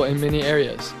available in many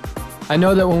areas. I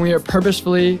know that when we are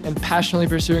purposefully and passionately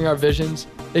pursuing our visions,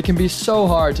 it can be so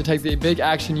hard to take the big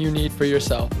action you need for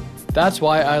yourself. That's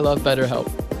why I love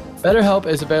BetterHelp. BetterHelp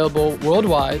is available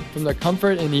worldwide from the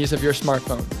comfort and ease of your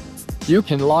smartphone. You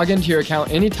can log into your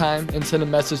account anytime and send a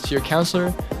message to your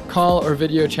counselor, call or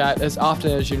video chat as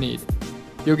often as you need.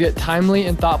 You'll get timely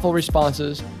and thoughtful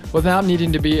responses without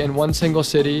needing to be in one single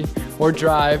city or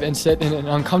drive and sit in an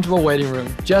uncomfortable waiting room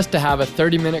just to have a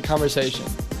 30-minute conversation.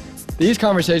 These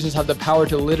conversations have the power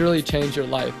to literally change your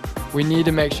life. We need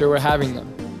to make sure we're having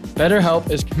them. BetterHelp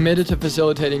is committed to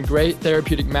facilitating great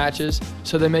therapeutic matches,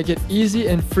 so they make it easy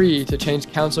and free to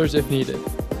change counselors if needed.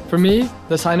 For me,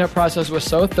 the sign-up process was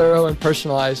so thorough and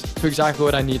personalized to exactly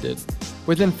what I needed.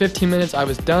 Within 15 minutes, I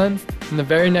was done, and the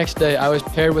very next day, I was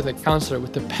paired with a counselor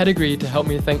with the pedigree to help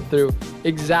me think through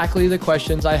exactly the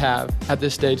questions I have at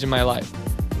this stage in my life.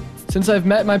 Since I've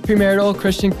met my premarital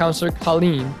Christian counselor,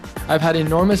 Colleen, I've had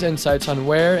enormous insights on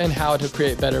where and how to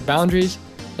create better boundaries,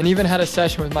 and even had a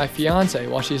session with my fiance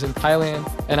while she's in Thailand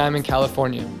and I'm in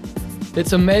California.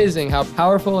 It's amazing how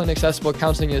powerful and accessible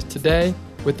counseling is today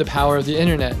with the power of the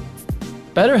internet.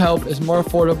 BetterHelp is more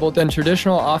affordable than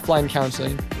traditional offline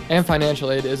counseling, and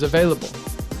financial aid is available.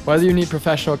 Whether you need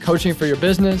professional coaching for your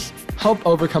business, help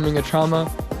overcoming a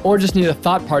trauma, or just need a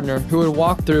thought partner who would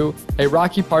walk through a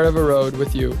rocky part of a road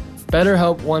with you,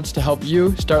 BetterHelp wants to help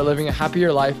you start living a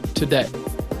happier life today.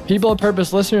 People of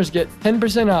Purpose listeners get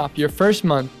 10% off your first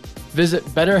month. Visit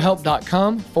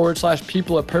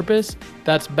betterhelp.com/people of purpose.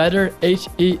 That's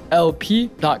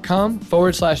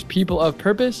betterhelp.com/people of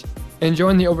purpose. And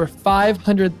join the over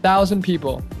 500,000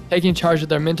 people taking charge of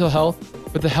their mental health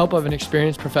with the help of an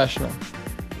experienced professional.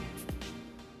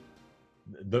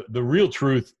 The real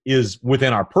truth is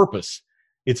within our purpose.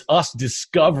 It's us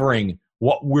discovering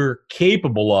what we're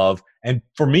capable of. And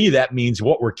for me, that means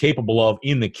what we're capable of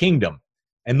in the kingdom.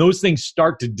 And those things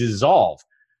start to dissolve.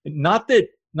 Not that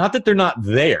they're not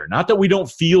there, not that we don't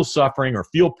feel suffering or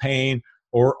feel pain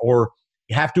or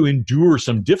have to endure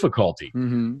some difficulty,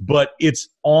 but it's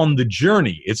on the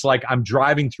journey. It's like I'm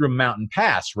driving through a mountain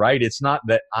pass, right? It's not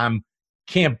that I'm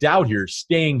camped out here,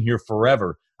 staying here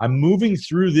forever. I'm moving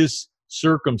through this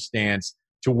circumstance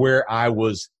to where I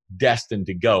was destined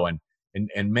to go. And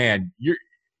man,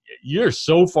 you're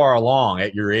so far along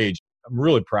at your age. I'm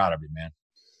really proud of you, man.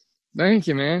 Thank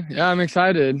you, man. Yeah, I'm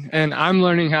excited. And I'm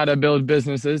learning how to build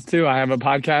businesses too. I have a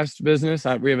podcast business.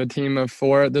 We have a team of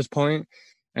 4 at this point.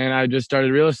 And I just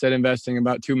started real estate investing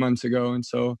about 2 months ago. And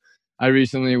so I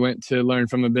recently went to learn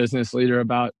from a business leader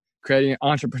about creating an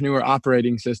entrepreneur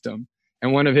operating system.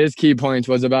 And one of his key points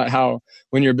was about how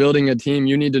when you're building a team,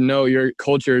 you need to know your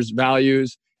culture's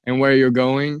values and where you're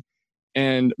going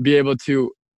and be able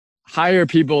to hire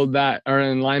people that are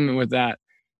in alignment with that.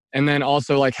 And then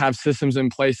also like have systems in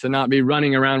place to not be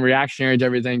running around reactionary to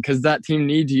everything, because that team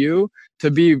needs you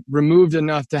to be removed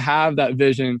enough to have that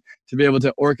vision to be able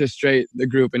to orchestrate the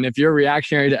group. And if you're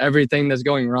reactionary to everything that's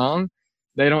going wrong,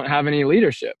 they don't have any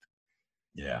leadership.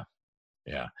 Yeah.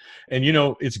 Yeah. And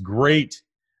it's great.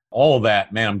 All of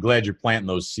that, man, I'm glad you're planting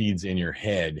those seeds in your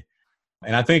head.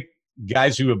 And I think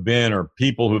guys who have been, or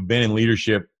people who have been in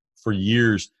leadership for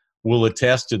years will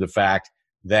attest to the fact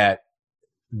that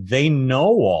they know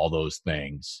all those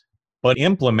things, but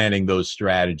implementing those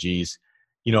strategies,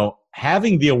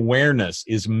 having the awareness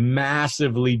is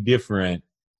massively different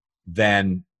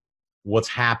than what's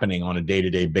happening on a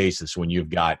day-to-day basis when you've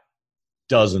got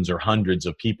dozens or hundreds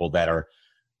of people that are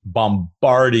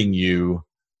bombarding you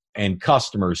and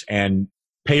customers and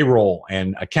payroll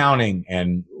and accounting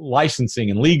and licensing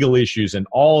and legal issues and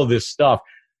all of this stuff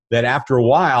that after a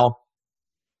while,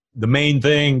 the main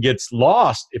thing gets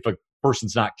lost if a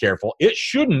person's not careful. It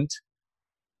shouldn't,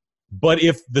 but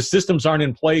if the systems aren't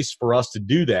in place for us to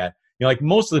do that, like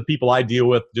most of the people I deal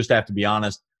with, just have to be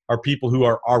honest, are people who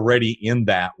are already in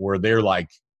that where they're like,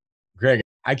 Greg,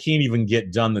 I can't even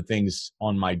get done the things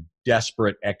on my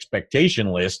desperate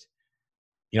expectation list.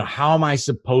 How am I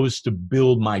supposed to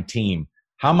build my team?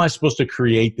 How am I supposed to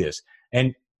create this?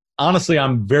 And honestly,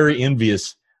 I'm very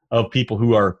envious of people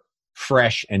who are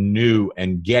fresh and new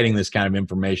and getting this kind of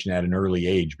information at an early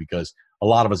age, because a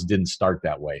lot of us didn't start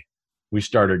that way. We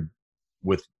started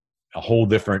with a whole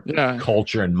different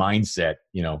culture and mindset,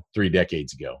 3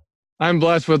 decades ago. I'm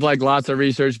blessed with like lots of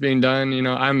research being done.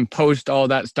 I'm post all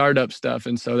that startup stuff.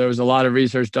 And so there was a lot of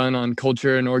research done on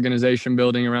culture and organization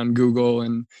building around Google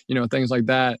and, things like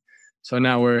that. So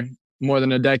now we're more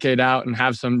than a decade out and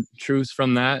have some truths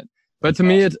from that. But to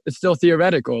me, it's still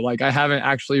theoretical. Like I haven't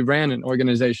actually ran an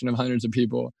organization of hundreds of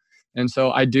people. And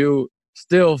so I do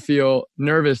still feel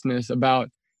nervousness about,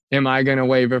 am I going to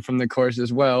waver from the course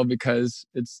as well? Because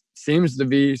it seems to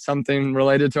be something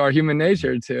related to our human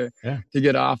nature to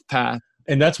get off path.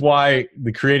 And that's why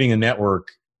the creating a network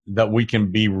that we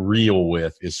can be real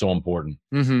with is so important.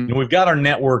 Mm-hmm. We've got our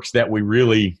networks that we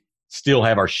really still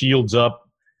have our shields up.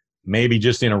 Maybe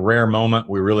just in a rare moment,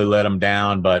 we really let them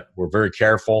down, but we're very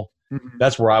careful. Mm-hmm.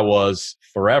 That's where I was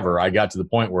forever. I got to the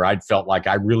point where I felt like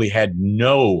I really had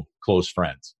no close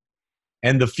friends.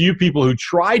 And the few people who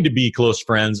tried to be close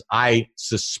friends, I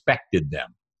suspected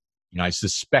them. I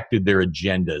suspected their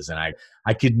agendas, and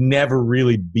I could never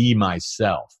really be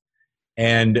myself.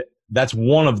 And that's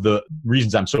one of the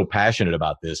reasons I'm so passionate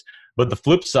about this. But the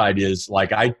flip side is,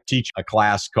 like, I teach a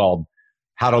class called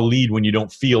How to Lead When You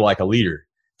Don't Feel Like a Leader.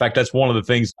 In fact, that's one of the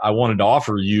things I wanted to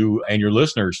offer you and your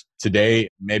listeners today.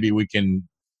 Maybe we can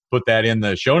put that in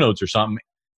the show notes or something,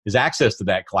 is access to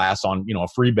that class on, a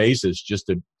free basis,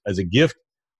 just as a gift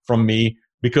from me.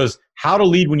 Because how to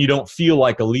lead when you don't feel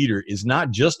like a leader is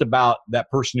not just about that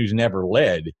person who's never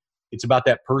led. It's about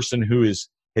that person who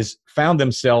has found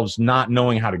themselves not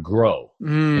knowing how to grow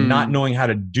and not knowing how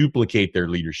to duplicate their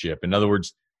leadership. In other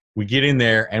words, we get in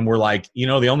there and we're like, the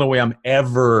only way I'm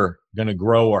ever going to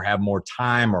grow or have more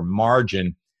time or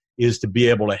margin is to be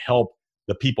able to help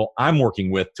the people I'm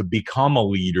working with to become a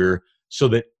leader, so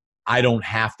that I don't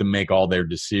have to make all their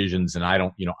decisions, and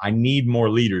I need more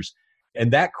leaders.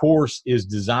 And that course is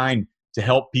designed to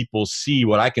help people see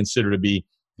what I consider to be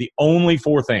the only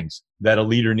 4 things that a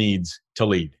leader needs to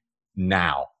lead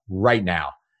now, right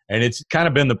now. And it's kind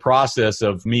of been the process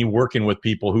of me working with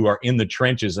people who are in the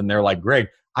trenches, and they're like, Greg,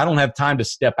 I don't have time to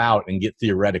step out and get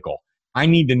theoretical. I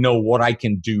need to know what I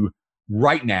can do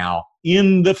right now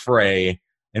in the fray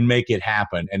and make it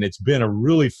happen. And it's been a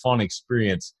really fun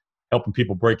experience helping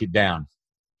people break it down.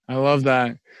 I love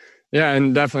that. Yeah,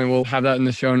 and definitely we'll have that in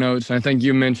the show notes. I think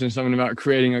you mentioned something about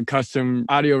creating a custom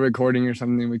audio recording or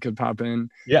something we could pop in.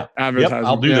 Yeah. Advertising. Yep,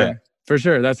 I'll do that. For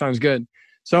sure. That sounds good.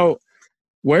 So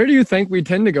where do you think we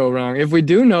tend to go wrong? If we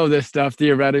do know this stuff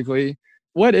theoretically,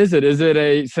 what is it? Is it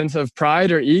a sense of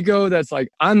pride or ego that's like,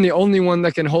 I'm the only one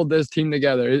that can hold this team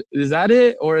together? Is that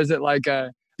it? Or is it like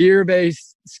a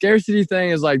fear-based scarcity thing,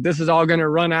 is like, this is all going to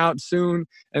run out soon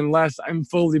unless I'm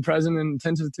fully present and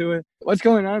attentive to it? What's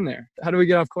going on there? How do we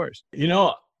get off course?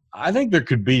 I think there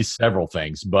could be several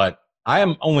things, but I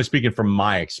am only speaking from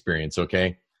my experience,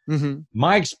 okay? Mm-hmm.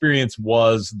 My experience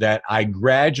was that I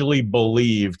gradually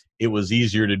believed it was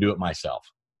easier to do it myself,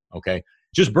 okay?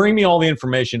 Just bring me all the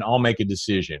information, I'll make a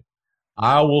decision.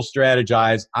 I will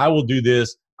strategize, I will do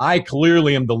this. I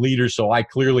clearly am the leader, so I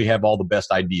clearly have all the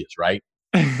best ideas, right?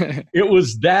 It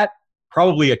was that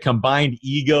probably a combined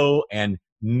ego and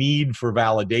need for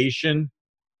validation.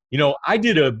 I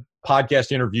did a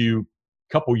podcast interview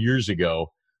a couple years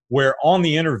ago where on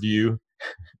the interview,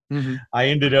 mm-hmm. I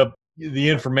ended up the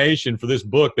information for this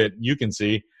book that you can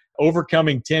see,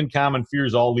 Overcoming 10 Common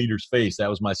Fears All Leaders Face. That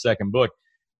was my second book.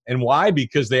 And why?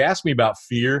 Because they asked me about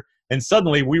fear, and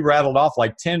suddenly we rattled off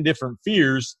like 10 different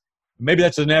fears. Maybe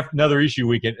that's another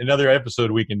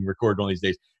episode we can record one of these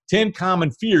days. 10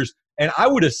 common fears. And I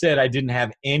would have said I didn't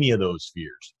have any of those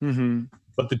fears. Mm-hmm.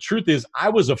 But the truth is, I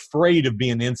was afraid of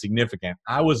being insignificant.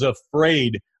 I was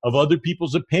afraid of other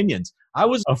people's opinions. I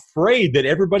was afraid that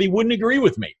everybody wouldn't agree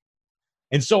with me.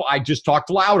 And so I just talked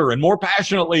louder and more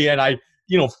passionately. And I,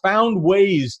 found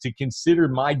ways to consider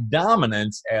my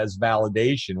dominance as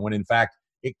validation, when in fact,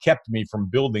 it kept me from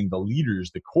building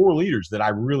the core leaders that I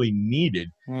really needed.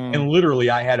 And literally,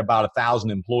 I had about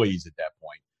 1,000 employees at that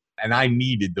point. And I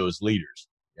needed those leaders.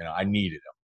 I needed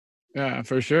them. Yeah,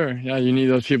 for sure. Yeah, you need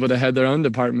those people to head their own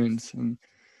departments. And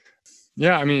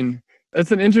yeah, I mean,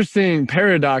 it's an interesting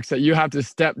paradox that you have to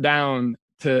step down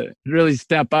to really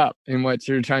step up in what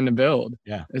you're trying to build.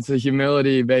 Yeah. It's a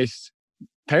humility-based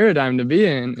paradigm to be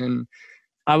in. And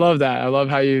I love that. I love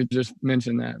how you just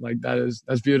mentioned that. Like,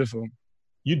 that's beautiful.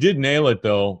 You did nail it,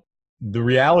 though. The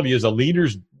reality is a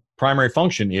leader's primary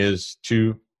function is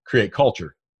to create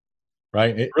culture,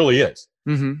 right? It really is.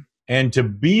 Mm-hmm. And to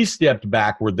be stepped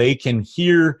back where they can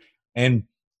hear and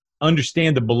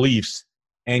understand the beliefs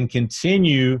and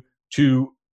continue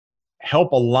to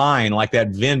help align, like that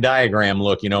Venn diagram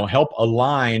look, help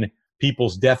align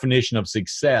people's definition of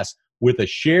success with a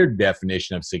shared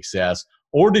definition of success,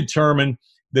 or determine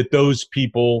that those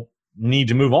people need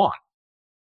to move on.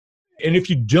 And if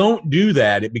you don't do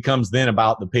that, it becomes then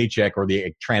about the paycheck or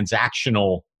the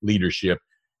transactional leadership.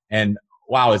 And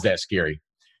wow, is that scary?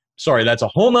 Sorry, that's a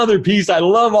whole nother piece. I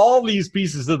love all these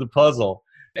pieces of the puzzle.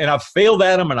 And I've failed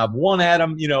at them and I've won at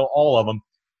them, all of them.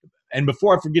 And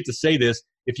before I forget to say this,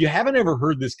 if you haven't ever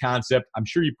heard this concept, I'm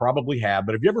sure you probably have,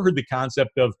 but have you ever heard the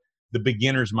concept of the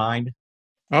beginner's mind?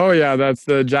 Oh yeah, that's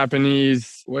the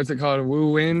Japanese, what's it called?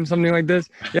 Wu-win, something like this.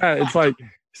 Yeah, it's like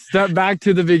step back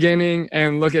to the beginning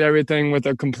and look at everything with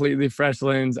a completely fresh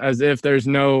lens, as if there's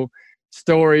no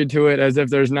story to it, as if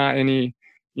there's not any,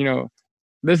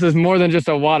 this is more than just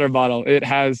a water bottle. It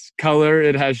has color,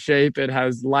 it has shape, it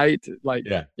has light,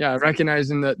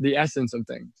 recognizing the essence of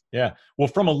things. Yeah. Well,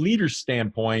 from a leader's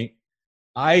standpoint,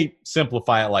 I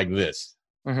simplify it like this.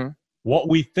 Uh-huh. What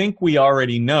we think we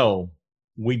already know,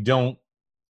 we don't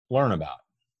learn about,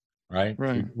 right?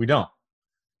 Right. We don't.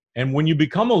 And when you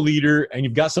become a leader and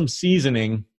you've got some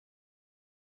seasoning,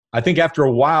 I think after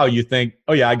a while you think,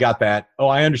 oh yeah, I got that. Oh,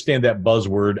 I understand that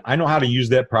buzzword. I know how to use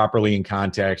that properly in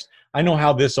context. I know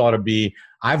how this ought to be.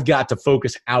 I've got to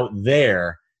focus out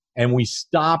there. And we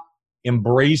stop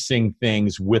embracing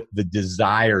things with the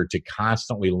desire to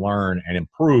constantly learn and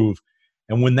improve.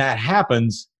 And when that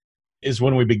happens is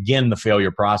when we begin the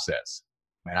failure process.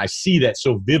 And I see that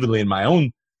so vividly in my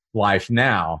own life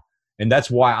now. And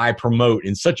that's why I promote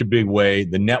in such a big way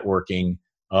the networking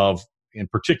of, in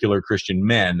particular, Christian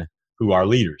men who are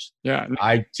leaders. Yeah.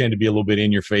 I tend to be a little bit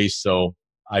in your face, so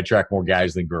I attract more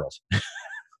guys than girls.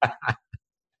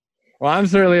 Well, I'm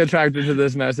certainly attracted to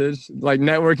this message, like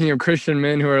networking of Christian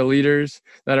men who are leaders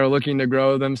that are looking to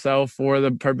grow themselves for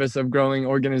the purpose of growing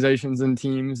organizations and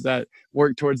teams that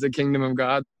work towards the kingdom of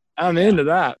God. I'm into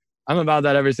that. I'm about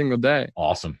that every single day.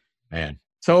 Awesome, man.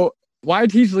 So why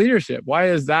teach leadership? Why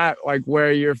is that like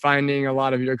where you're finding a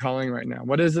lot of your calling right now?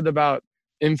 What is it about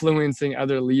influencing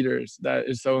other leaders that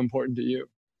is so important to you?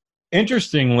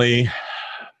 Interestingly,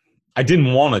 I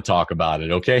didn't want to talk about it,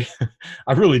 okay?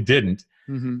 I really didn't.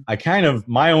 Mm-hmm.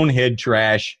 My own head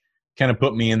trash kind of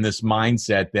put me in this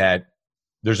mindset that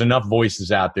there's enough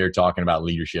voices out there talking about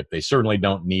leadership. They certainly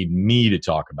don't need me to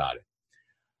talk about it.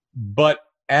 But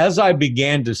as I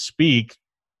began to speak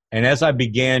and as I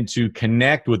began to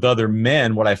connect with other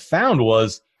men, what I found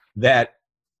was that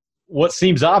what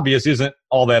seems obvious isn't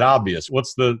all that obvious.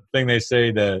 What's the thing they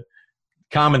say? The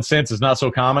common sense is not so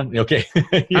common. Okay.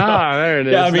 There it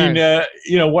is. Yeah, I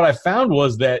mean, what I found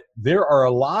was that there are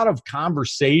a lot of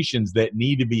conversations that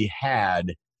need to be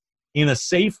had in a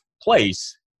safe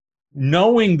place,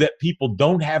 knowing that people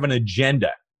don't have an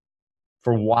agenda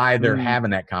for why they're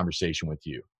having that conversation with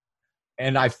you.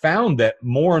 And I found that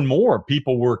more and more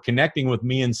people were connecting with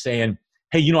me and saying,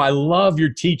 hey, I love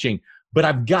your teaching, but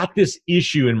I've got this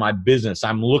issue in my business.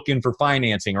 I'm looking for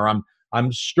financing, or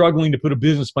I'm struggling to put a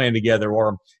business plan together,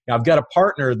 or I've got a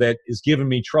partner that is giving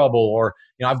me trouble, or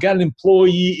I've got an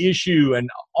employee issue, and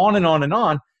on and on and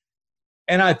on.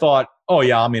 And I thought, oh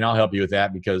yeah, I'll help you with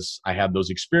that because I have those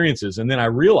experiences. And then I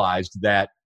realized that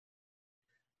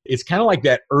it's kind of like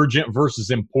that urgent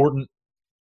versus important.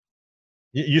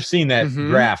 You've seen that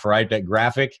graph, right? That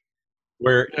graphic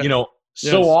where,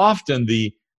 so often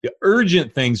the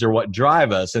urgent things are what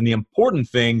drive us, and the important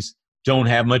things don't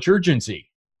have much urgency.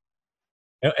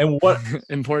 And what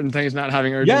important things not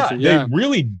having urgency. They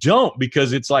really don't,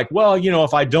 because it's like, well,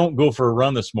 if I don't go for a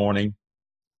run this morning,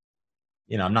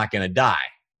 I'm not going to die,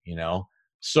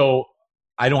 So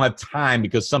I don't have time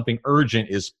because something urgent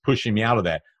is pushing me out of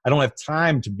that. I don't have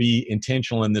time to be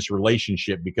intentional in this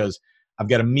relationship because I've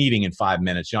got a meeting in 5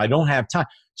 minutes. I don't have time.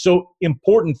 So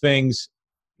important things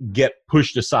get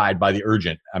pushed aside by the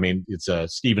urgent. I mean, it's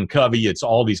Stephen Covey. It's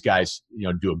all these guys,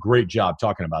 do a great job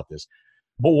talking about this.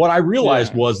 But what I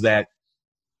realized was that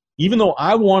even though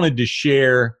I wanted to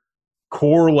share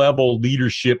core level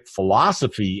leadership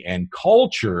philosophy and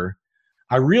culture,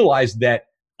 I realized that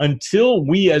until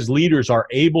we as leaders are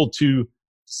able to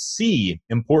see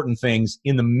important things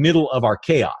in the middle of our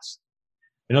chaos,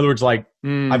 in other words, like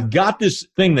I've got this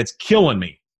thing that's killing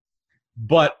me,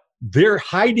 but they're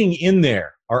hiding in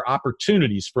there are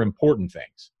opportunities for important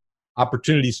things.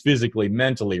 Opportunities physically,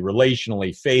 mentally,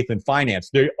 relationally, faith, and finance.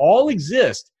 They all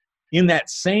exist in that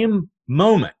same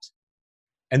moment.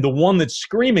 And the one that's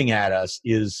screaming at us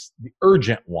is the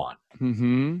urgent one.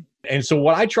 Mm-hmm. And so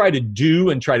what I try to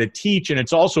do and try to teach, and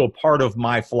it's also a part of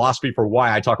my philosophy for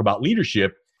why I talk about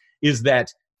leadership, is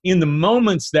that in the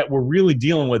moments that we're really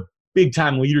dealing with big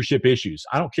time leadership issues,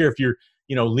 I don't care if you're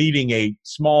leading a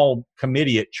small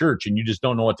committee at church and you just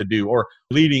don't know what to do, or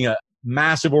leading a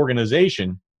massive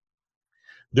organization.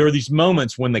 There are these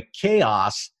moments when the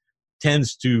chaos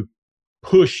tends to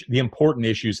push the important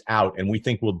issues out and we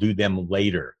think we'll do them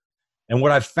later. And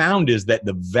what I've found is that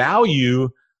the value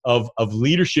of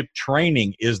leadership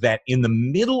training is that in the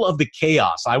middle of the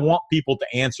chaos, I want people to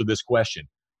answer this question.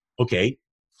 Okay,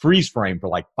 freeze frame for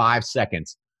like 5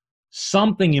 seconds.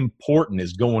 Something important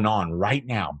is going on right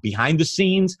now behind the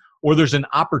scenes, or there's an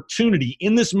opportunity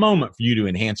in this moment for you to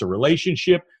enhance a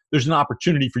relationship. There's an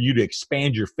opportunity for you to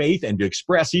expand your faith and to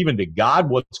express even to God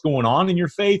what's going on in your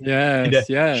faith, and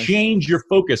to change your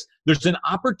focus. There's an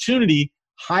opportunity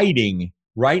hiding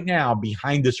right now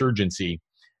behind this urgency.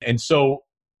 And so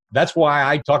that's why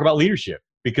I talk about leadership,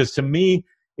 because to me,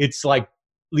 it's like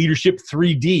leadership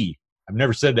 3D. I've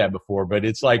never said that before, but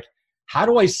it's like, how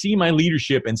do I see my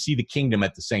leadership and see the kingdom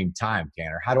at the same time,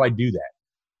 Tanner? How do I do that?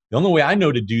 The only way I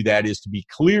know to do that is to be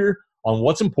clear on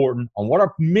what's important, on what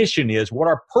our mission is, what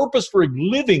our purpose for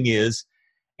living is,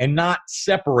 and not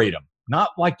separate them, not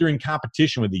like they're in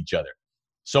competition with each other.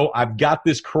 So I've got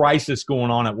this crisis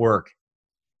going on at work,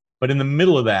 but in the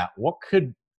middle of that, what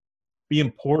could be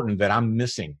important that I'm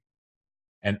missing?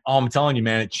 And I'm telling you,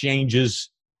 man, it changes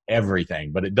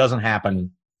everything, but it doesn't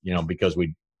happen, because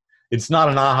it's not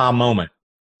an aha moment.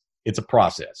 It's a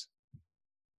process.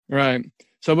 Right.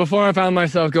 So before I found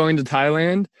myself going to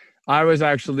Thailand, I was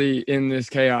actually in this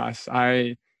chaos.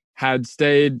 I had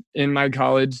stayed in my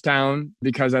college town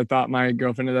because I thought my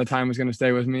girlfriend at that time was going to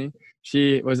stay with me.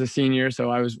 She was a senior, so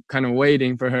I was kind of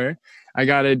waiting for her. I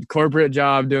got a corporate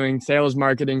job doing sales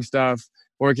marketing stuff,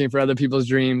 working for other people's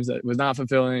dreams that was not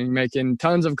fulfilling, making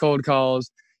tons of cold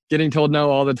calls, getting told no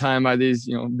all the time by these,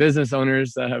 business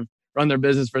owners that have run their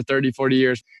business for 30, 40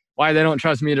 years. Why they don't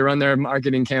trust me to run their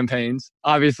marketing campaigns.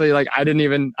 Obviously,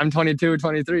 I'm 22,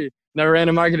 23, never ran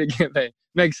a marketing campaign.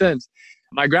 Makes sense.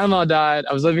 My grandma died.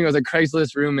 I was living with a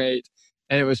Craigslist roommate,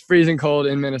 and it was freezing cold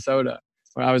in Minnesota,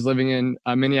 where I was living in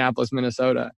Minneapolis,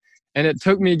 Minnesota. And it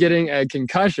took me getting a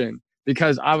concussion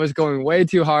because I was going way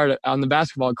too hard on the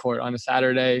basketball court on a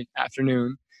Saturday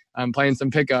afternoon, playing some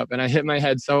pickup, and I hit my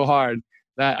head so hard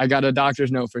that I got a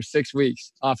doctor's note for 6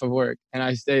 weeks off of work. And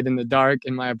I stayed in the dark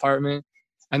in my apartment.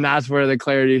 And that's where the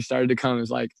clarity started to come. Is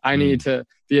like, I need to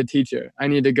be a teacher. I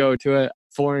need to go to a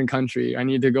foreign country. I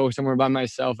need to go somewhere by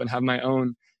myself and have my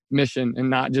own mission and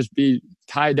not just be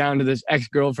tied down to this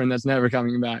ex-girlfriend that's never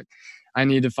coming back. I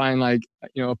need to find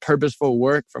a purposeful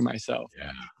work for myself.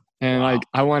 Yeah. And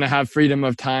I want to have freedom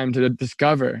of time to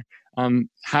discover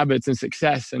habits and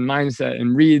success and mindset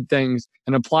and read things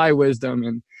and apply wisdom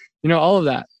and, all of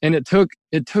that. And it took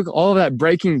all of that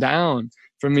breaking down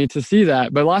for me to see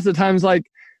that. But lots of times,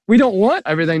 we don't want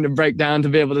everything to break down to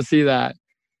be able to see that.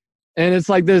 And it's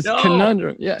like this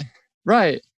conundrum. Yeah,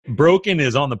 right. Broken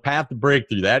is on the path to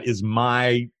breakthrough. That is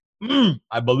I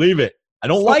believe it. I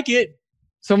don't like it.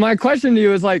 So my question to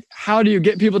you is how do you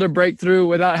get people to break through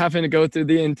without having to go through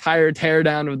the entire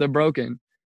teardown of the broken?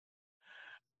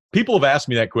 People have asked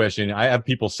me that question. I have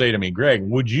people say to me, Greg,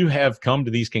 would you have come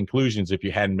to these conclusions if you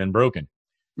hadn't been broken?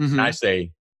 Mm-hmm. And I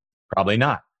say, probably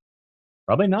not.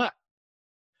 Probably not.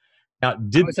 Now,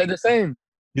 I would say the same.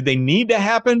 Did they need to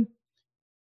happen?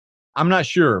 I'm not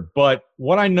sure. But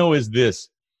what I know is this.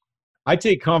 I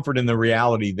take comfort in the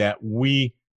reality that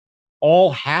we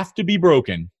all have to be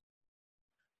broken,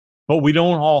 but we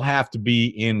don't all have to be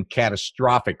in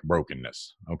catastrophic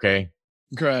brokenness. Okay?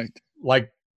 Correct.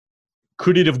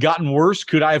 Could it have gotten worse?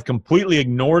 Could I have completely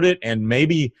ignored it? And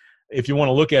maybe, if you want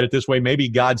to look at it this way, maybe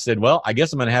God said, well, I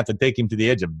guess I'm going to have to take him to the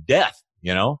edge of death.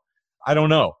 I don't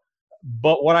know.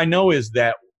 But what I know is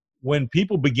that when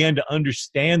people begin to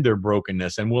understand their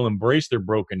brokenness and will embrace their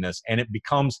brokenness, and it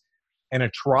becomes an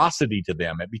atrocity to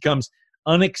them, it becomes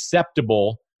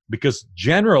unacceptable, because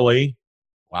generally,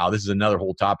 wow, this is another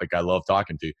whole topic I love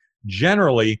talking to.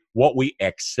 Generally, what we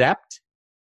accept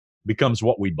becomes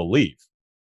what we believe,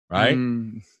 right?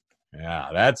 Yeah,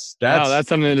 that's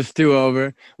something to stew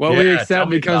over. What we accept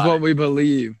becomes what we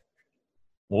believe.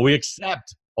 What we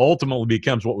accept ultimately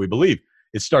becomes what we believe.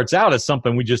 It starts out as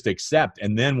something we just accept,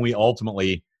 and then we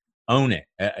ultimately own it.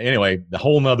 Anyway, the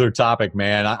whole nother topic,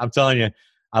 man. I'm telling you,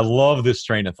 I love this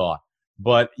train of thought.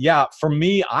 But yeah, for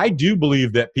me, I do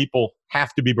believe that people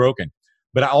have to be broken.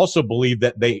 But I also believe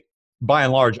that they, by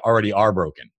and large, already are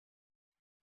broken.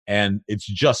 And it's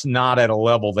just not at a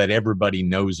level that everybody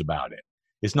knows about it.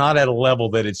 It's not at a level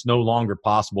that it's no longer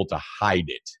possible to hide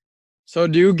it. So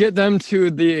do you get them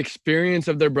to the experience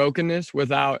of their brokenness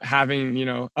without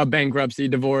having, a bankruptcy,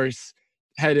 divorce,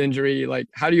 head injury?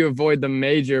 How do you avoid the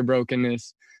major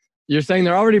brokenness? You're saying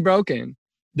they're already broken.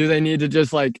 Do they need to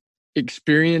just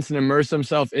experience and immerse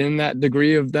themselves in that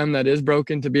degree of them that is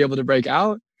broken to be able to break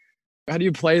out? How do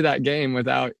you play that game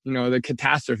without, the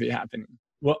catastrophe happening?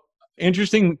 Well,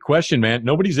 interesting question, man.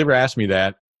 Nobody's ever asked me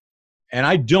that. And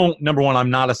I don't, number one, I'm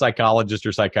not a psychologist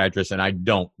or psychiatrist, and I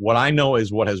don't. What I know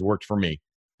is what has worked for me,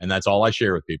 and that's all I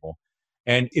share with people.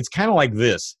 And it's kind of like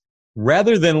this.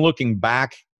 Rather than looking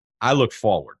back, I look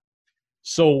forward.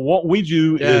 So what we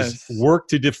do is work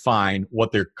to define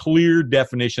what their clear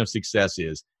definition of success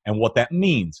is and what that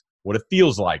means, what it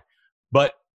feels like.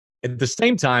 But at the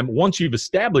same time, once you've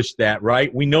established that,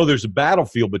 right, we know there's a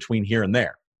battlefield between here and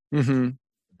there. Mm-hmm.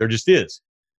 There just is.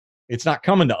 It's not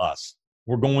coming to us.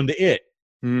 We're going to it.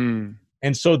 Mm.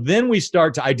 And so then we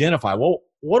start to identify, well,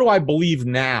 what do I believe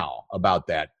now about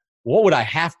that? What would I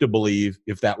have to believe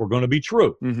if that were going to be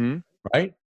true? Mm-hmm.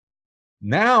 Right?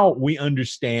 Now we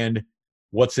understand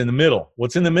what's in the middle.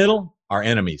 What's in the middle? Our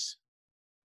enemies.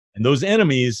 And those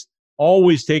enemies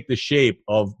always take the shape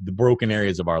of the broken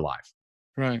areas of our life.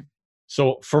 Right.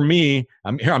 So for me,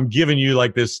 I'm giving you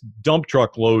like this dump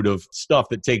truck load of stuff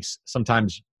that takes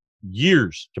sometimes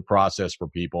years to process for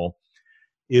people,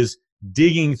 is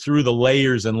digging through the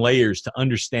layers and layers to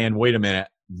understand, wait a minute,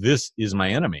 this is my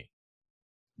enemy.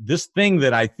 This thing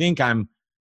that I think I'm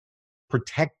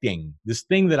protecting, this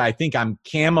thing that I think I'm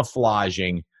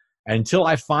camouflaging until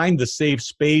I find the safe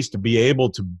space to be able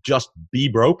to just be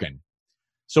broken.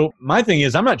 So my thing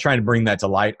is, I'm not trying to bring that to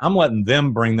light. I'm letting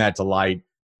them bring that to light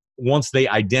once they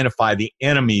identify the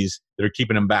enemies that are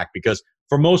keeping them back. Because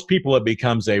for most people, it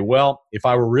becomes well, if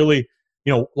I were really,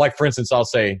 like for instance, I'll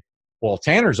say, well,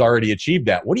 Tanner's already achieved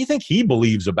that. What do you think he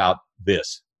believes about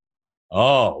this?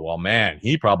 Oh, well, man,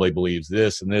 he probably believes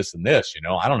this and this and this.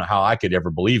 I don't know how I could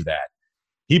ever believe that.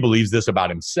 He believes this about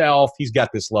himself. He's got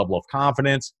this level of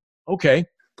confidence. Okay.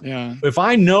 Yeah. If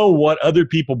I know what other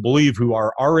people believe who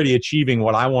are already achieving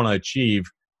what I want to achieve,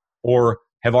 or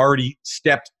have already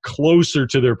stepped closer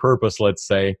to their purpose, let's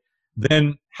say,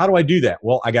 then how do I do that?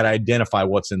 Well, I got to identify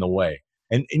what's in the way.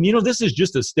 And this is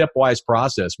just a stepwise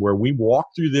process where we walk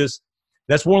through this.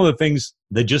 That's one of the things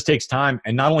that just takes time.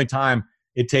 And not only time,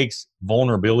 it takes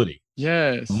vulnerability.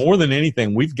 Yes. More than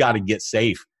anything, we've got to get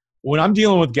safe. When I'm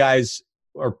dealing with guys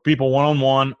or people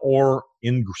one-on-one or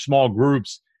in small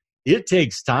groups, it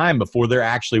takes time before they're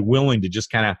actually willing to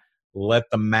just kind of let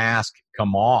the mask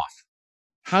come off.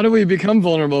 How do we become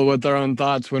vulnerable with our own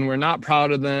thoughts when we're not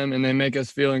proud of them and they make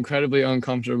us feel incredibly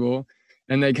uncomfortable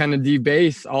and they kind of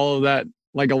debase all of that,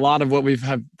 like a lot of what we've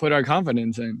have put our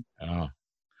confidence in? Oh.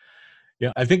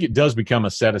 Yeah, I think it does become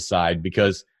a set aside,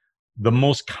 because the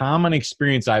most common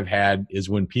experience I've had is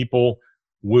when people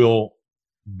will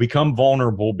become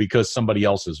vulnerable because somebody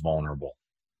else is vulnerable.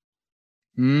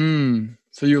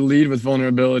 So you lead with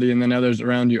vulnerability and then others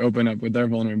around you open up with their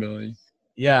vulnerability.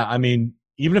 Yeah, I mean,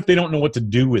 even if they don't know what to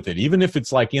do with it, even if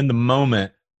it's like in the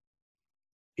moment,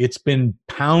 it's been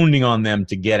pounding on them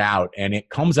to get out, and it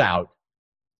comes out.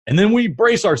 And then we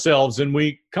brace ourselves and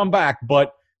we come back,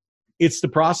 but it's the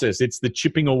process. It's the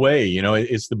chipping away,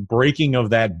 it's the breaking of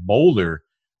that boulder.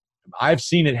 I've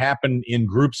seen it happen in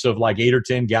groups of like 8 or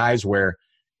 10 guys where,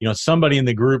 somebody in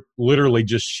the group literally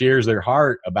just shares their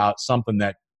heart about something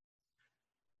that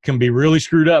can be really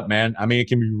screwed up, man. I mean, it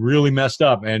can be really messed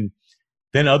up. And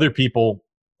then other people,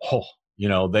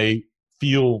 they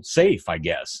feel safe, I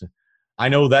guess. I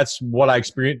know that's what I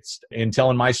experienced in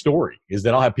telling my story, is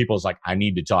that I'll have people like, I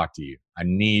need to talk to you. I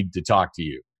need to talk to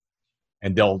you.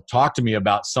 And they'll talk to me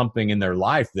about something in their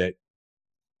life that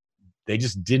they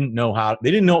just didn't know how. They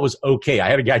didn't know it was okay. I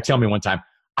had a guy tell me one time,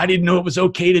 I didn't know it was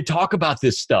okay to talk about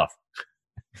this stuff.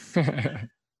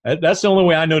 That's the only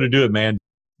way I know to do it, man.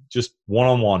 Just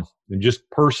one-on-one and just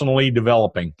personally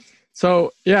developing.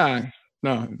 So, yeah,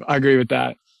 no, I agree with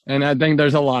that. And I think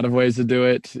there's a lot of ways to do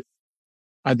it.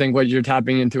 I think what you're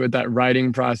tapping into with that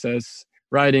writing process,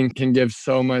 writing can give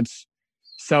so much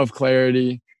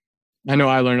self-clarity. I know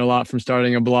I learned a lot from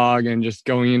starting a blog and just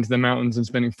going into the mountains and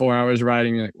spending 4 hours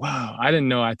writing. Like, wow, I didn't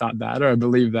know I thought that, or I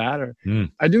believe that, or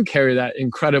I do carry that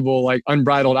incredible, like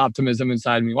unbridled optimism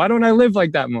inside me. Why don't I live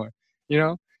like that more?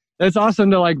 It's awesome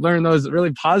to like learn those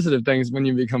really positive things when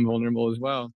you become vulnerable as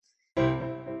well.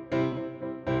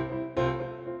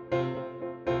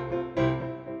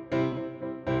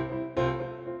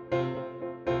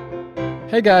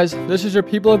 Hey guys, this is your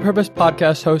People of Purpose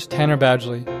podcast host, Tanner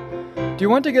Badgley. Do you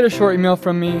want to get a short email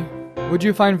from me? Would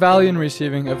you find value in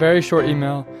receiving a very short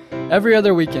email every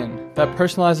other weekend that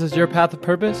personalizes your path of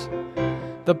purpose?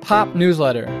 The POP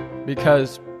newsletter,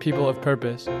 because People of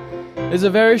Purpose, is a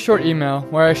very short email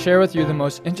where I share with you the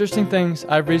most interesting things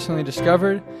I've recently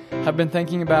discovered, have been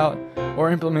thinking about,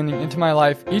 or implementing into my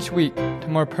life each week to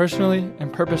more personally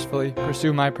and purposefully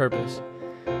pursue my purpose.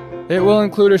 It will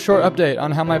include a short update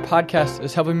on how my podcast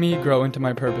is helping me grow into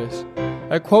my purpose,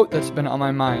 a quote that's been on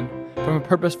my mind from a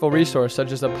purposeful resource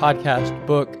such as a podcast,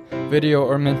 book, video,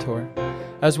 or mentor,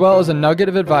 as well as a nugget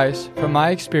of advice from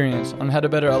my experience on how to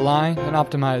better align and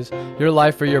optimize your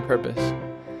life for your purpose.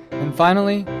 And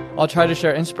finally, I'll try to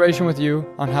share inspiration with you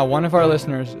on how one of our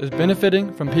listeners is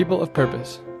benefiting from people of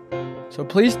purpose. So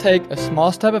please take a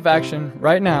small step of action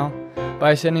right now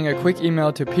by sending a quick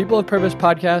email to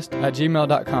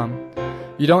peopleofpurposepodcast@gmail.com.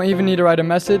 You don't even need to write a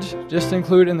message, just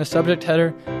include in the subject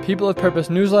header People of Purpose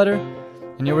Newsletter,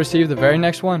 and you'll receive the very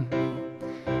next one.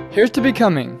 Here's to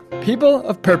becoming People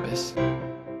of Purpose.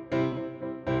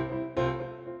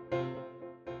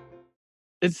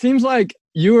 It seems like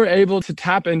you were able to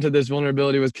tap into this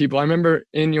vulnerability with people. I remember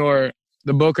in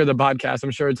the book or the podcast,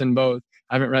 I'm sure it's in both.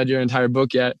 I haven't read your entire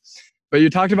book yet, but you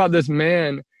talked about this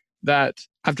man that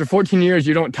after 14 years,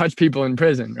 you don't touch people in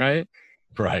prison, right?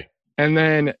 Right. And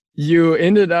then you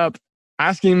ended up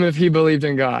asking him if he believed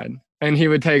in God. And he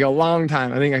would take a long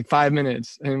time, I think like 5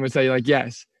 minutes, and would say like,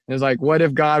 yes. And it's like, what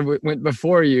if God went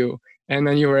before you and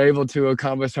then you were able to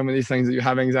accomplish some of these things that you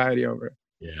have anxiety over?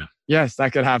 Yeah. Yes,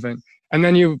 that could happen. And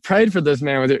then you prayed for this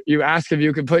man. You asked if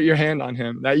you could put your hand on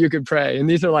him, that you could pray. And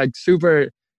these are like super,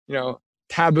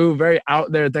 taboo, very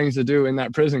out there things to do in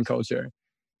that prison culture.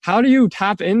 How do you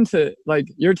tap into, like,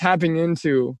 you're tapping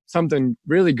into something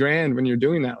really grand when you're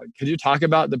doing that? Like, could you talk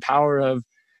about the power of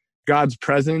God's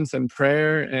presence and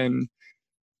prayer and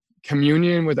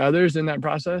communion with others in that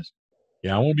process?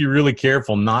 Yeah, I want to be really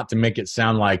careful not to make it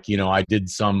sound like, I did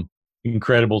some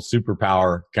incredible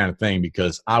superpower kind of thing,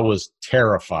 because I was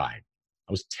terrified.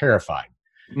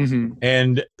 Mm-hmm.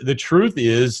 And the truth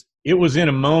is, it was in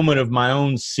a moment of my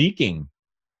own seeking.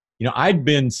 I'd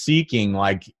been seeking,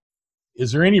 like,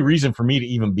 is there any reason for me to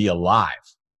even be alive?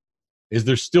 Is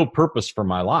there still purpose for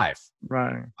my life?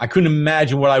 Right. I couldn't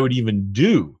imagine what I would even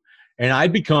do. And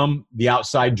I'd become the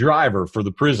outside driver for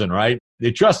the prison, right?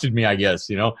 They trusted me, I guess,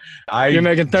 You're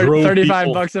making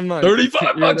 $35 a month.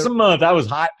 $35 a month. I was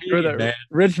hot You're the man.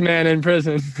 Rich man in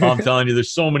prison. I'm telling you,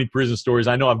 there's so many prison stories.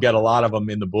 I know I've got a lot of them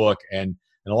in the book and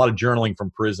a lot of journaling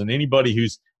from prison. Anybody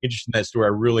who's interested in that story, I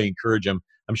really encourage them.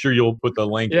 I'm sure you'll put the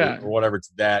link or whatever to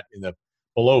that in the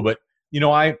below. But,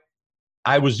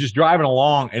 I was just driving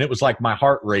along, and it was like my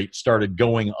heart rate started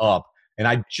going up. And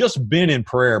I'd just been in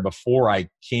prayer before I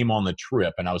came on the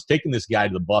trip. And I was taking this guy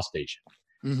to the bus station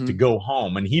to go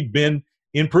home. And he'd been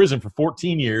in prison for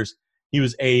 14 years. He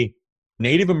was a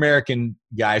Native American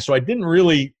guy. So I didn't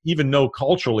really even know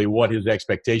culturally what his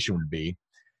expectation would be.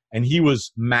 And he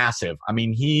was massive. I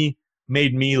mean, he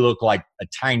made me look like a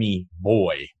tiny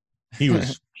boy. He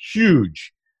was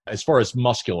huge as far as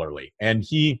muscularly. And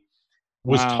he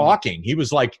was talking. He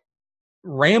was like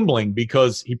rambling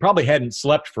because he probably hadn't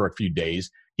slept for a few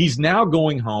days. He's now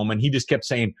going home, and he just kept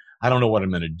saying, I don't know what I'm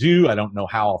going to do. I don't know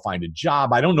how I'll find a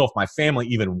job. I don't know if my family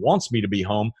even wants me to be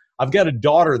home. I've got a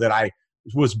daughter that I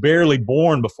was barely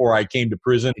born before I came to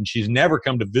prison, and she's never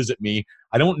come to visit me.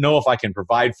 I don't know if I can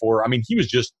provide for her. I mean, he was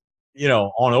just,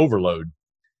 on overload.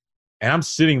 And I'm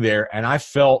sitting there, and I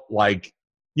felt like,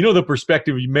 the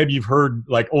perspective, maybe you've heard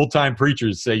like old time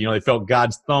preachers say, they felt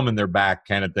God's thumb in their back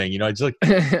kind of thing. It's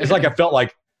like I felt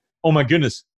like, oh my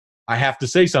goodness, I have to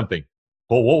say something.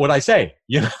 Well, what would I say?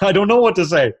 I don't know what to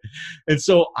say. And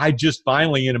so I just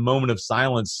finally, in a moment of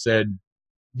silence, said,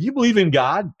 do you believe in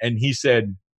God? And he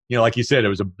said, like you said, it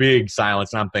was a big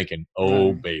silence. And I'm thinking,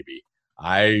 oh baby,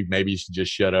 I maybe should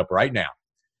just shut up right now.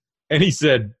 And he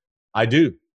said, I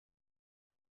do.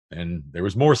 And there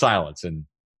was more silence. And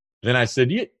then I said,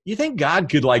 you think God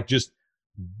could like just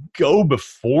go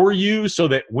before you so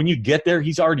that when you get there,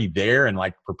 he's already there and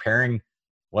like preparing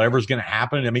whatever's going to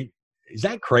happen? I mean, is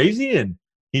that crazy? And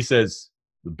he says,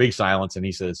 the big silence, and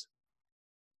he says,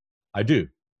 I do.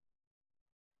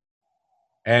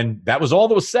 And that was all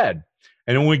that was said.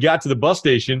 And when we got to the bus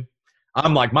station,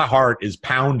 I'm like, my heart is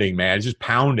pounding, man. It's just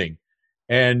pounding.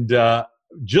 And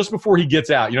just before he gets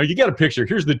out, you got a picture.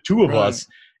 Here's the two of us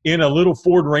in a little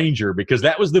Ford Ranger, because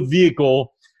that was the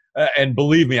vehicle. And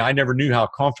believe me, I never knew how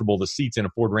comfortable the seats in a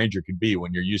Ford Ranger could be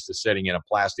when you're used to sitting in a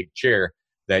plastic chair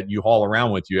that you haul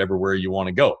around with you everywhere you want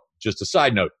to go. Just a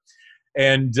side note.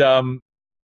 And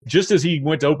just as he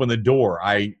went to open the door,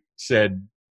 I said,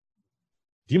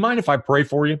 do you mind if I pray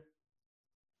for you?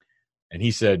 And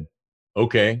he said,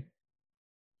 okay.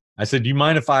 I said, do you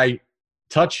mind if I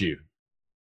touch you?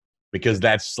 Because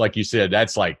that's, like you said,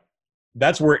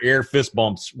 that's where air fist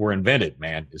bumps were invented,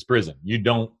 man, is prison. You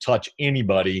don't touch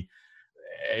anybody.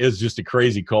 It's just a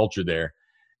crazy culture there.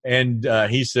 And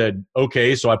he said,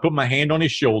 okay. So I put my hand on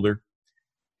his shoulder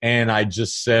and I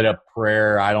just said a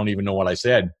prayer. I don't even know what I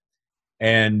said.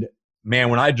 And man,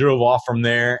 when I drove off from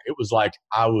there, it was like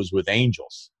I was with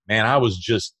angels. Man, I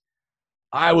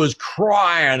was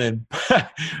crying and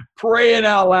praying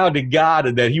out loud to God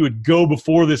and that he would go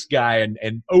before this guy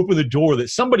and open the door, that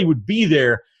somebody would be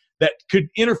there that could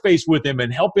interface with him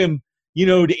and help him,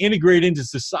 to integrate into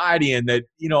society. And that,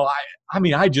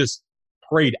 I just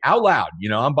prayed out loud.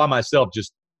 I'm by myself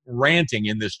just ranting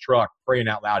in this truck, praying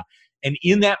out loud. And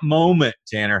in that moment,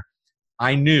 Tanner,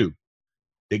 I knew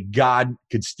that God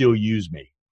could still use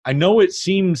me. I know it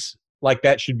seems like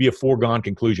that should be a foregone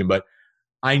conclusion, but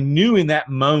I knew in that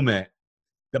moment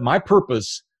that my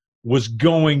purpose was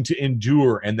going to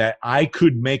endure and that I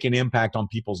could make an impact on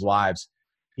people's lives,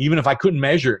 even if I couldn't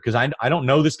measure it, because I don't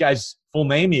know this guy's full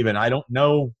name even. I don't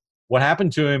know what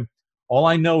happened to him. All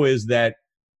I know is that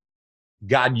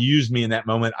God used me in that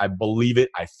moment. I believe it.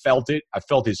 I felt it. I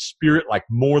felt his spirit like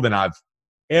more than I've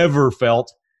ever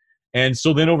felt. And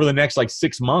so then over the next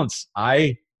 6 months,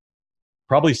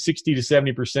 probably 60 to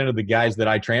 70% of the guys that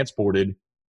I transported,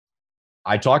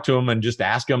 I talked to them and just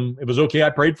asked them if it was okay. I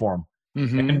prayed for them.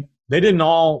 Mm-hmm. And they weren't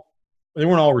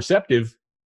all receptive,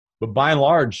 but by and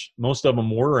large, most of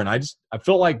them were. And I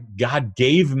felt like God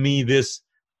gave me this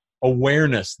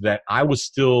awareness that I was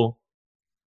still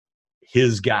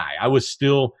his guy. I was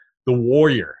still the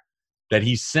warrior that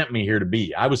he sent me here to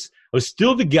be. I was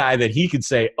still the guy that he could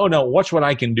say, oh no, watch what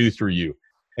I can do through you.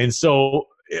 And so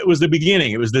it was the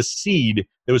beginning. It was the seed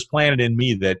that was planted in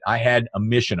me that I had a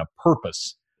mission, a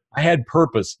purpose. I had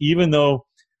purpose, even though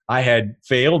I had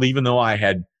failed, even though I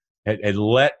had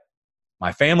let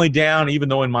my family down, even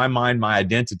though in my mind my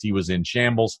identity was in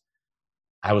shambles.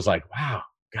 I was like, wow,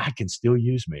 God can still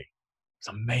use me. It's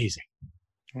amazing.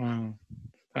 Wow.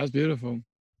 That's beautiful.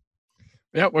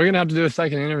 Yeah, we're going to have to do a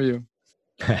second interview.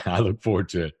 I look forward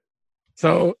to it.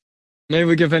 So maybe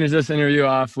we can finish this interview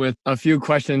off with a few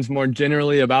questions more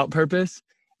generally about purpose.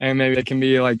 And maybe it can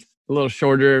be a little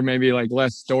shorter, maybe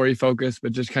less story focused,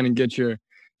 but just kind of get your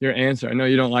answer. I know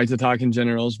you don't like to talk in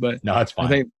generals, but no, it's fine. I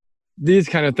think these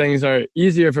kind of things are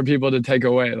easier for people to take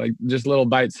away, just little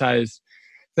bite-sized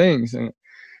things.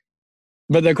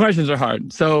 But the questions are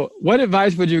hard. So what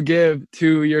advice would you give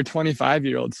to your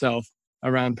 25-year-old self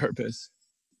around purpose?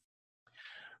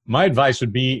 My advice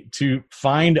would be to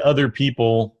find other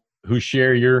people who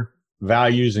share your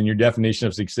values and your definition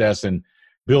of success and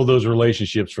build those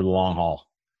relationships for the long haul.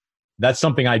 That's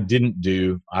something I didn't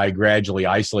do. I gradually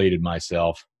isolated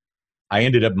myself. I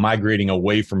ended up migrating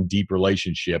away from deep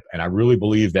relationship. And I really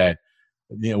believe that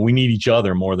we need each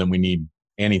other more than we need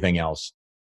anything else.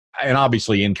 And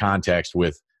obviously in context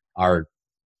with our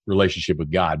relationship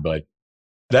with God. But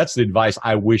that's the advice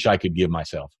I wish I could give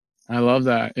myself. I love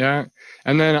that. Yeah.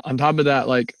 And then on top of that,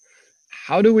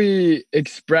 how do we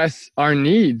express our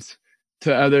needs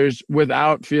to others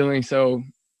without feeling so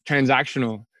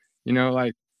transactional?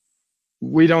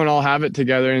 We don't all have it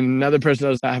together and another person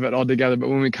doesn't have it all together, but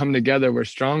when we come together, we're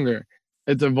stronger.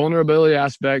 It's a vulnerability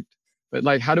aspect, but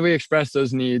how do we express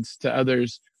those needs to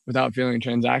others without feeling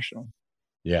transactional?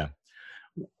 Yeah.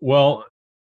 Well,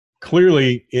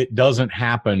 clearly it doesn't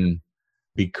happen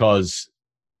because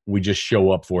we just show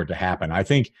up for it to happen. I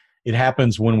think it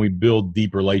happens when we build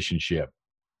deep relationship,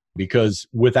 because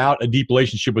without a deep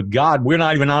relationship with God, we're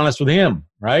not even honest with him,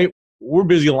 right? We're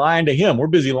busy lying to him. We're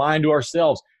busy lying to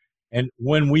ourselves. And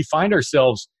when we find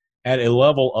ourselves at a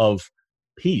level of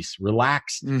peace,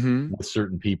 relaxed with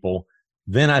certain people,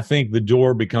 then I think the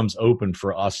door becomes open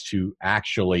for us to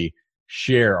actually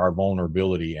share our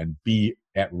vulnerability and be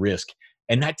at risk.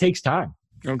 And that takes time.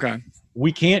 Okay.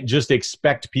 We can't just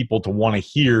expect people to want to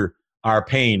hear our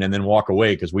pain and then walk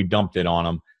away because we dumped it on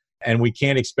them. And we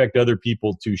can't expect other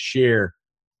people to share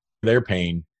their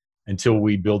pain until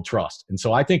we build trust. And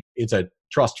so I think it's a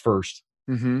trust first,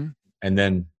 and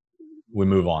then we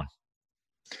move on.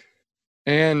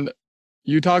 And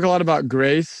you talk a lot about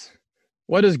grace.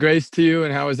 What is grace to you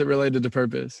and how is it related to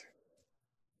purpose?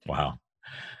 Wow.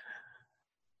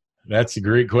 That's a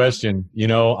great question.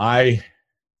 I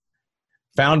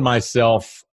found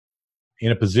myself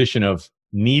in a position of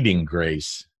needing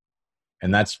grace,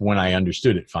 and that's when I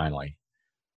understood it finally.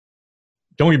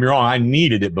 Don't get me wrong, I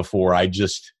needed it before. I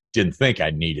just didn't think I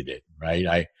needed it,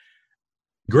 right?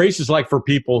 Grace is for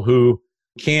people who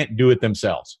can't do it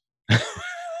themselves.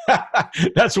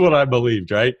 That's what I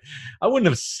believed, right? I wouldn't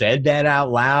have said that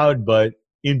out loud, but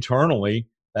internally,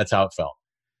 that's how it felt.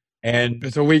 And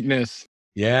it's a weakness.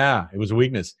 Yeah, it was a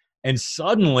weakness. And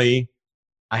suddenly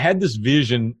I had this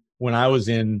vision when I was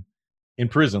in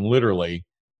prison, literally.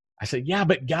 I said, yeah,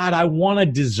 but God, I want to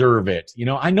deserve it.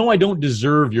 I know I don't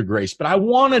deserve your grace, but I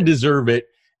want to deserve it.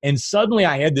 And suddenly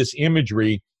I had this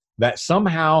imagery that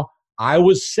somehow I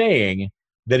was saying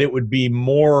that it would be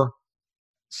more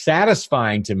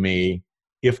satisfying to me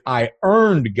if I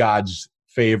earned God's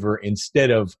favor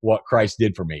instead of what Christ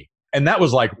did for me. And that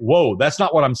was like, whoa, that's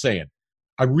not what I'm saying.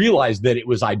 I realized that it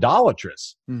was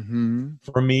idolatrous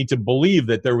for me to believe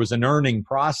that there was an earning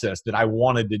process, that I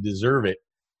wanted to deserve it.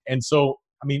 And so,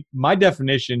 my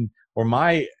definition or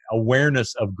my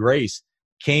awareness of grace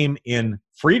came in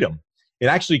freedom. It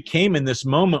actually came in this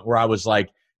moment where I was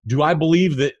like, do I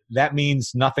believe that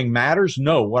means nothing matters?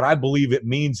 No, what I believe it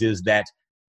means is that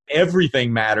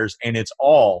everything matters, and it's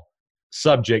all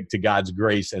subject to God's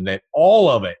grace, and that all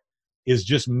of it is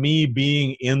just me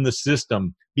being in the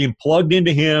system, being plugged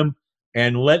into Him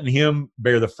and letting Him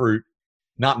bear the fruit,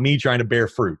 not me trying to bear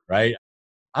fruit, right?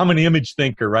 I'm an image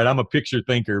thinker, right? I'm a picture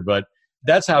thinker, but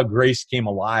that's how grace came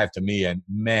alive to me. And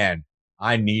man,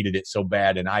 I needed it so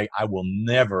bad, and I will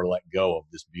never let go of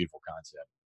this beautiful concept.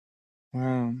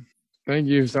 Wow. Thank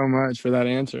you so much for that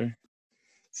answer.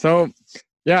 So,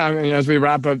 yeah, as we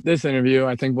wrap up this interview,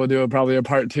 I think we'll do probably a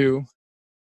part 2.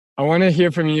 I want to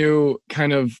hear from you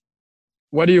kind of,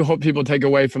 what do you hope people take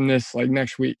away from this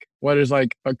next week? What is a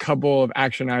couple of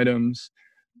action items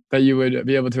that you would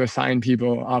be able to assign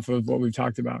people off of what we've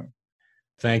talked about?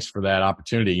 Thanks for that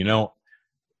opportunity.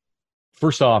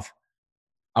 First off,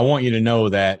 I want you to know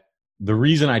that the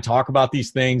reason I talk about these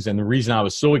things and the reason I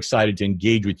was so excited to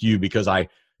engage with you, because I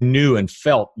knew and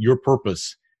felt your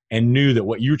purpose and knew that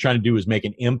what you were trying to do is make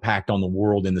an impact on the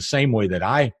world in the same way that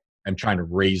I am trying to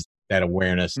raise that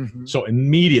awareness. So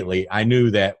immediately I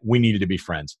knew that we needed to be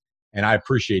friends, and I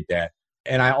appreciate that.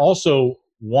 And I also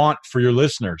want for your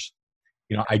listeners,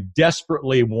 I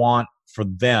desperately want for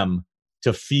them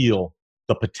to feel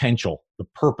the potential, the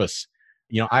purpose.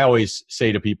 I always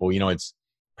say to people, it's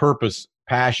purpose,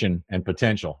 passion, and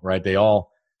potential, right? They all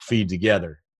feed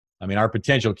together. Our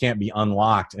potential can't be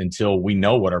unlocked until we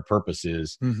know what our purpose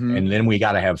is. And then we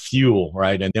got to have fuel,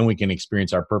 right? And then we can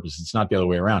experience our purpose. It's not the other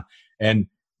way around. And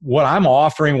what I'm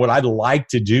offering, what I'd like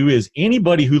to do is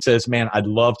anybody who says, man, I'd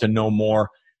love to know more,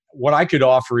 what I could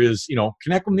offer is,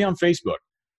 connect with me on Facebook.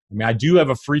 I do have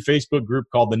a free Facebook group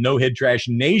called the No Head Trash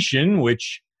Nation,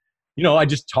 which, I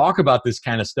just talk about this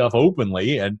kind of stuff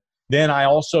openly. And then I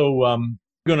also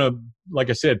going to, like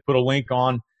I said, put a link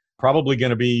on, probably going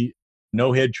to be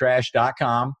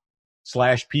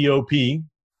noheadtrash.com/POP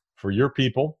for your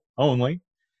people only.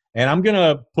 And I'm going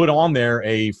to put on there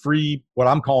a free, what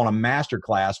I'm calling a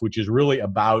masterclass, which is really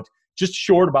about, just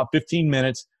short, about 15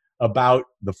 minutes, about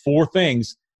the 4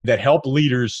 things that help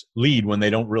leaders lead when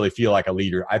they don't really feel like a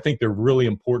leader. I think they're really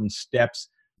important steps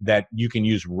that you can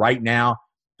use right now.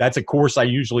 That's a course I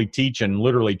usually teach and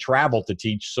literally travel to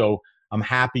teach. So I'm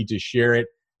happy to share it.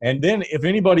 And then if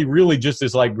anybody really just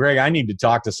is like, Greg, I need to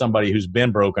talk to somebody who's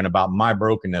been broken about my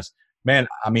brokenness, man,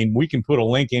 we can put a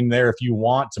link in there if you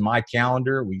want to my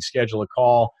calendar. We can schedule a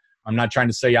call. I'm not trying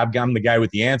to say I'm the guy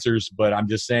with the answers, but I'm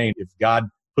just saying if God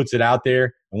puts it out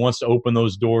there and wants to open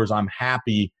those doors, I'm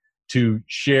happy to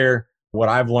share what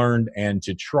I've learned and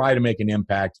to try to make an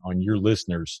impact on your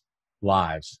listeners'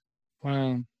 lives.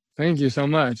 Wow. Thank you so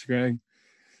much, Greg.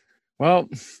 Well,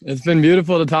 it's been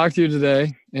beautiful to talk to you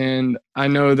today. And I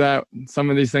know that some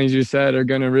of these things you said are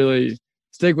going to really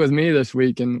stick with me this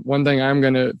week. And one thing I'm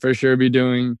going to for sure be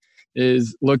doing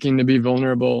is looking to be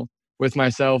vulnerable with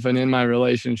myself and in my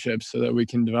relationships so that we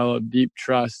can develop deep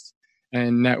trust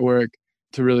and network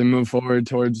to really move forward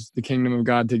towards the kingdom of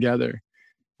God together.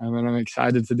 And I'm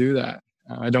excited to do that.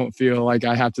 I don't feel like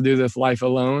I have to do this life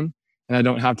alone, and I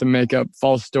don't have to make up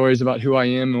false stories about who I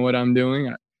am and what I'm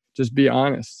doing. Just be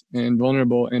honest and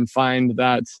vulnerable and find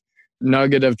that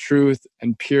nugget of truth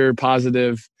and pure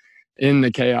positive in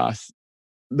the chaos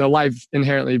the life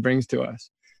inherently brings to us.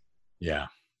 Yeah.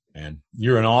 And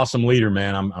you're an awesome leader,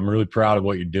 man. I'm really proud of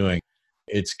what you're doing.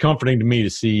 It's comforting to me to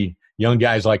see young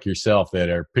guys like yourself that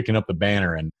are picking up the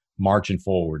banner and marching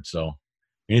forward. So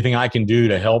anything I can do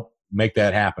to help make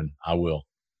that happen, I will.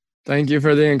 Thank you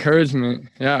for the encouragement.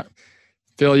 Yeah.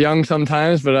 Feel young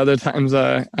sometimes, but other times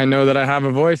I know that I have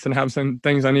a voice and have some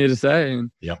things I need to say.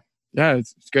 And yeah,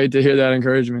 it's great to hear that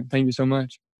encouragement. Thank you so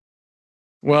much.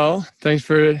 Well, thanks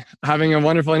for having a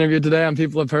wonderful interview today on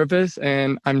People of Purpose,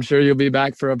 and I'm sure you'll be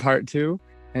back for a part 2.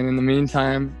 And in the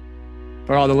meantime,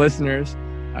 for all the listeners,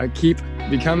 keep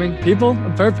becoming people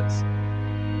of purpose.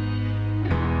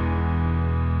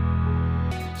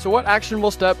 So what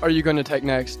actionable step are you going to take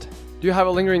next? Do you have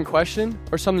a lingering question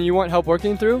or something you want help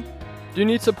working through? Do you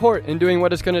need support in doing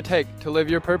what it's going to take to live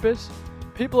your purpose?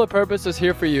 People of Purpose is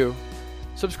here for you.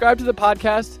 Subscribe to the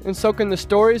podcast and soak in the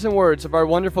stories and words of our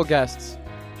wonderful guests.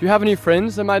 If you have any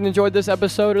friends that might enjoy this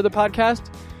episode or the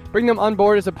podcast, bring them on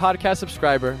board as a podcast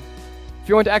subscriber. If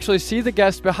you want to actually see the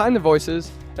guests behind the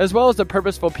voices, as well as the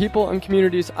purposeful people and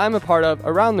communities I'm a part of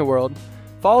around the world,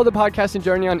 follow the podcasting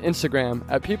journey on Instagram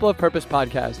at People of Purpose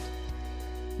Podcast.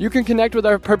 You can connect with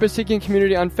our purpose-seeking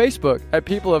community on Facebook at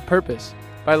People of Purpose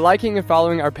by liking and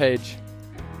following our page.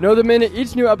 Know the minute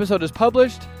each new episode is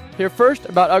published, hear first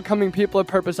about upcoming People of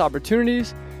Purpose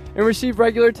opportunities, and receive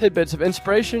regular tidbits of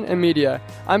inspiration and media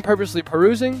I'm purposely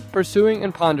perusing, pursuing,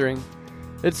 and pondering.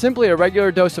 It's simply a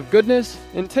regular dose of goodness,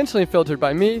 intentionally filtered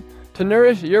by me, to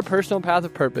nourish your personal path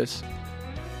of purpose.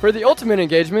 For the ultimate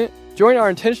engagement, join our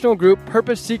intentional group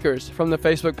Purpose Seekers from the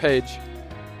Facebook page.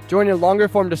 Join in longer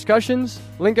form discussions,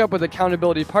 link up with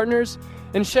accountability partners,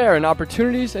 and share in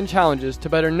opportunities and challenges to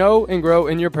better know and grow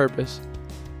in your purpose.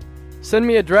 Send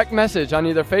me a direct message on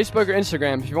either Facebook or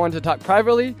Instagram if you want to talk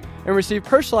privately and receive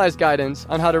personalized guidance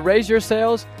on how to raise your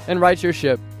sails and right your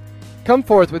ship. Come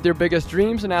forth with your biggest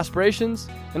dreams and aspirations,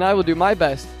 and I will do my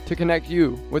best to connect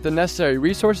you with the necessary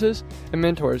resources and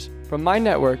mentors from my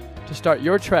network to start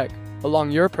your trek along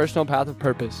your personal path of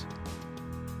purpose.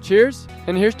 Cheers,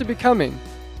 and here's to becoming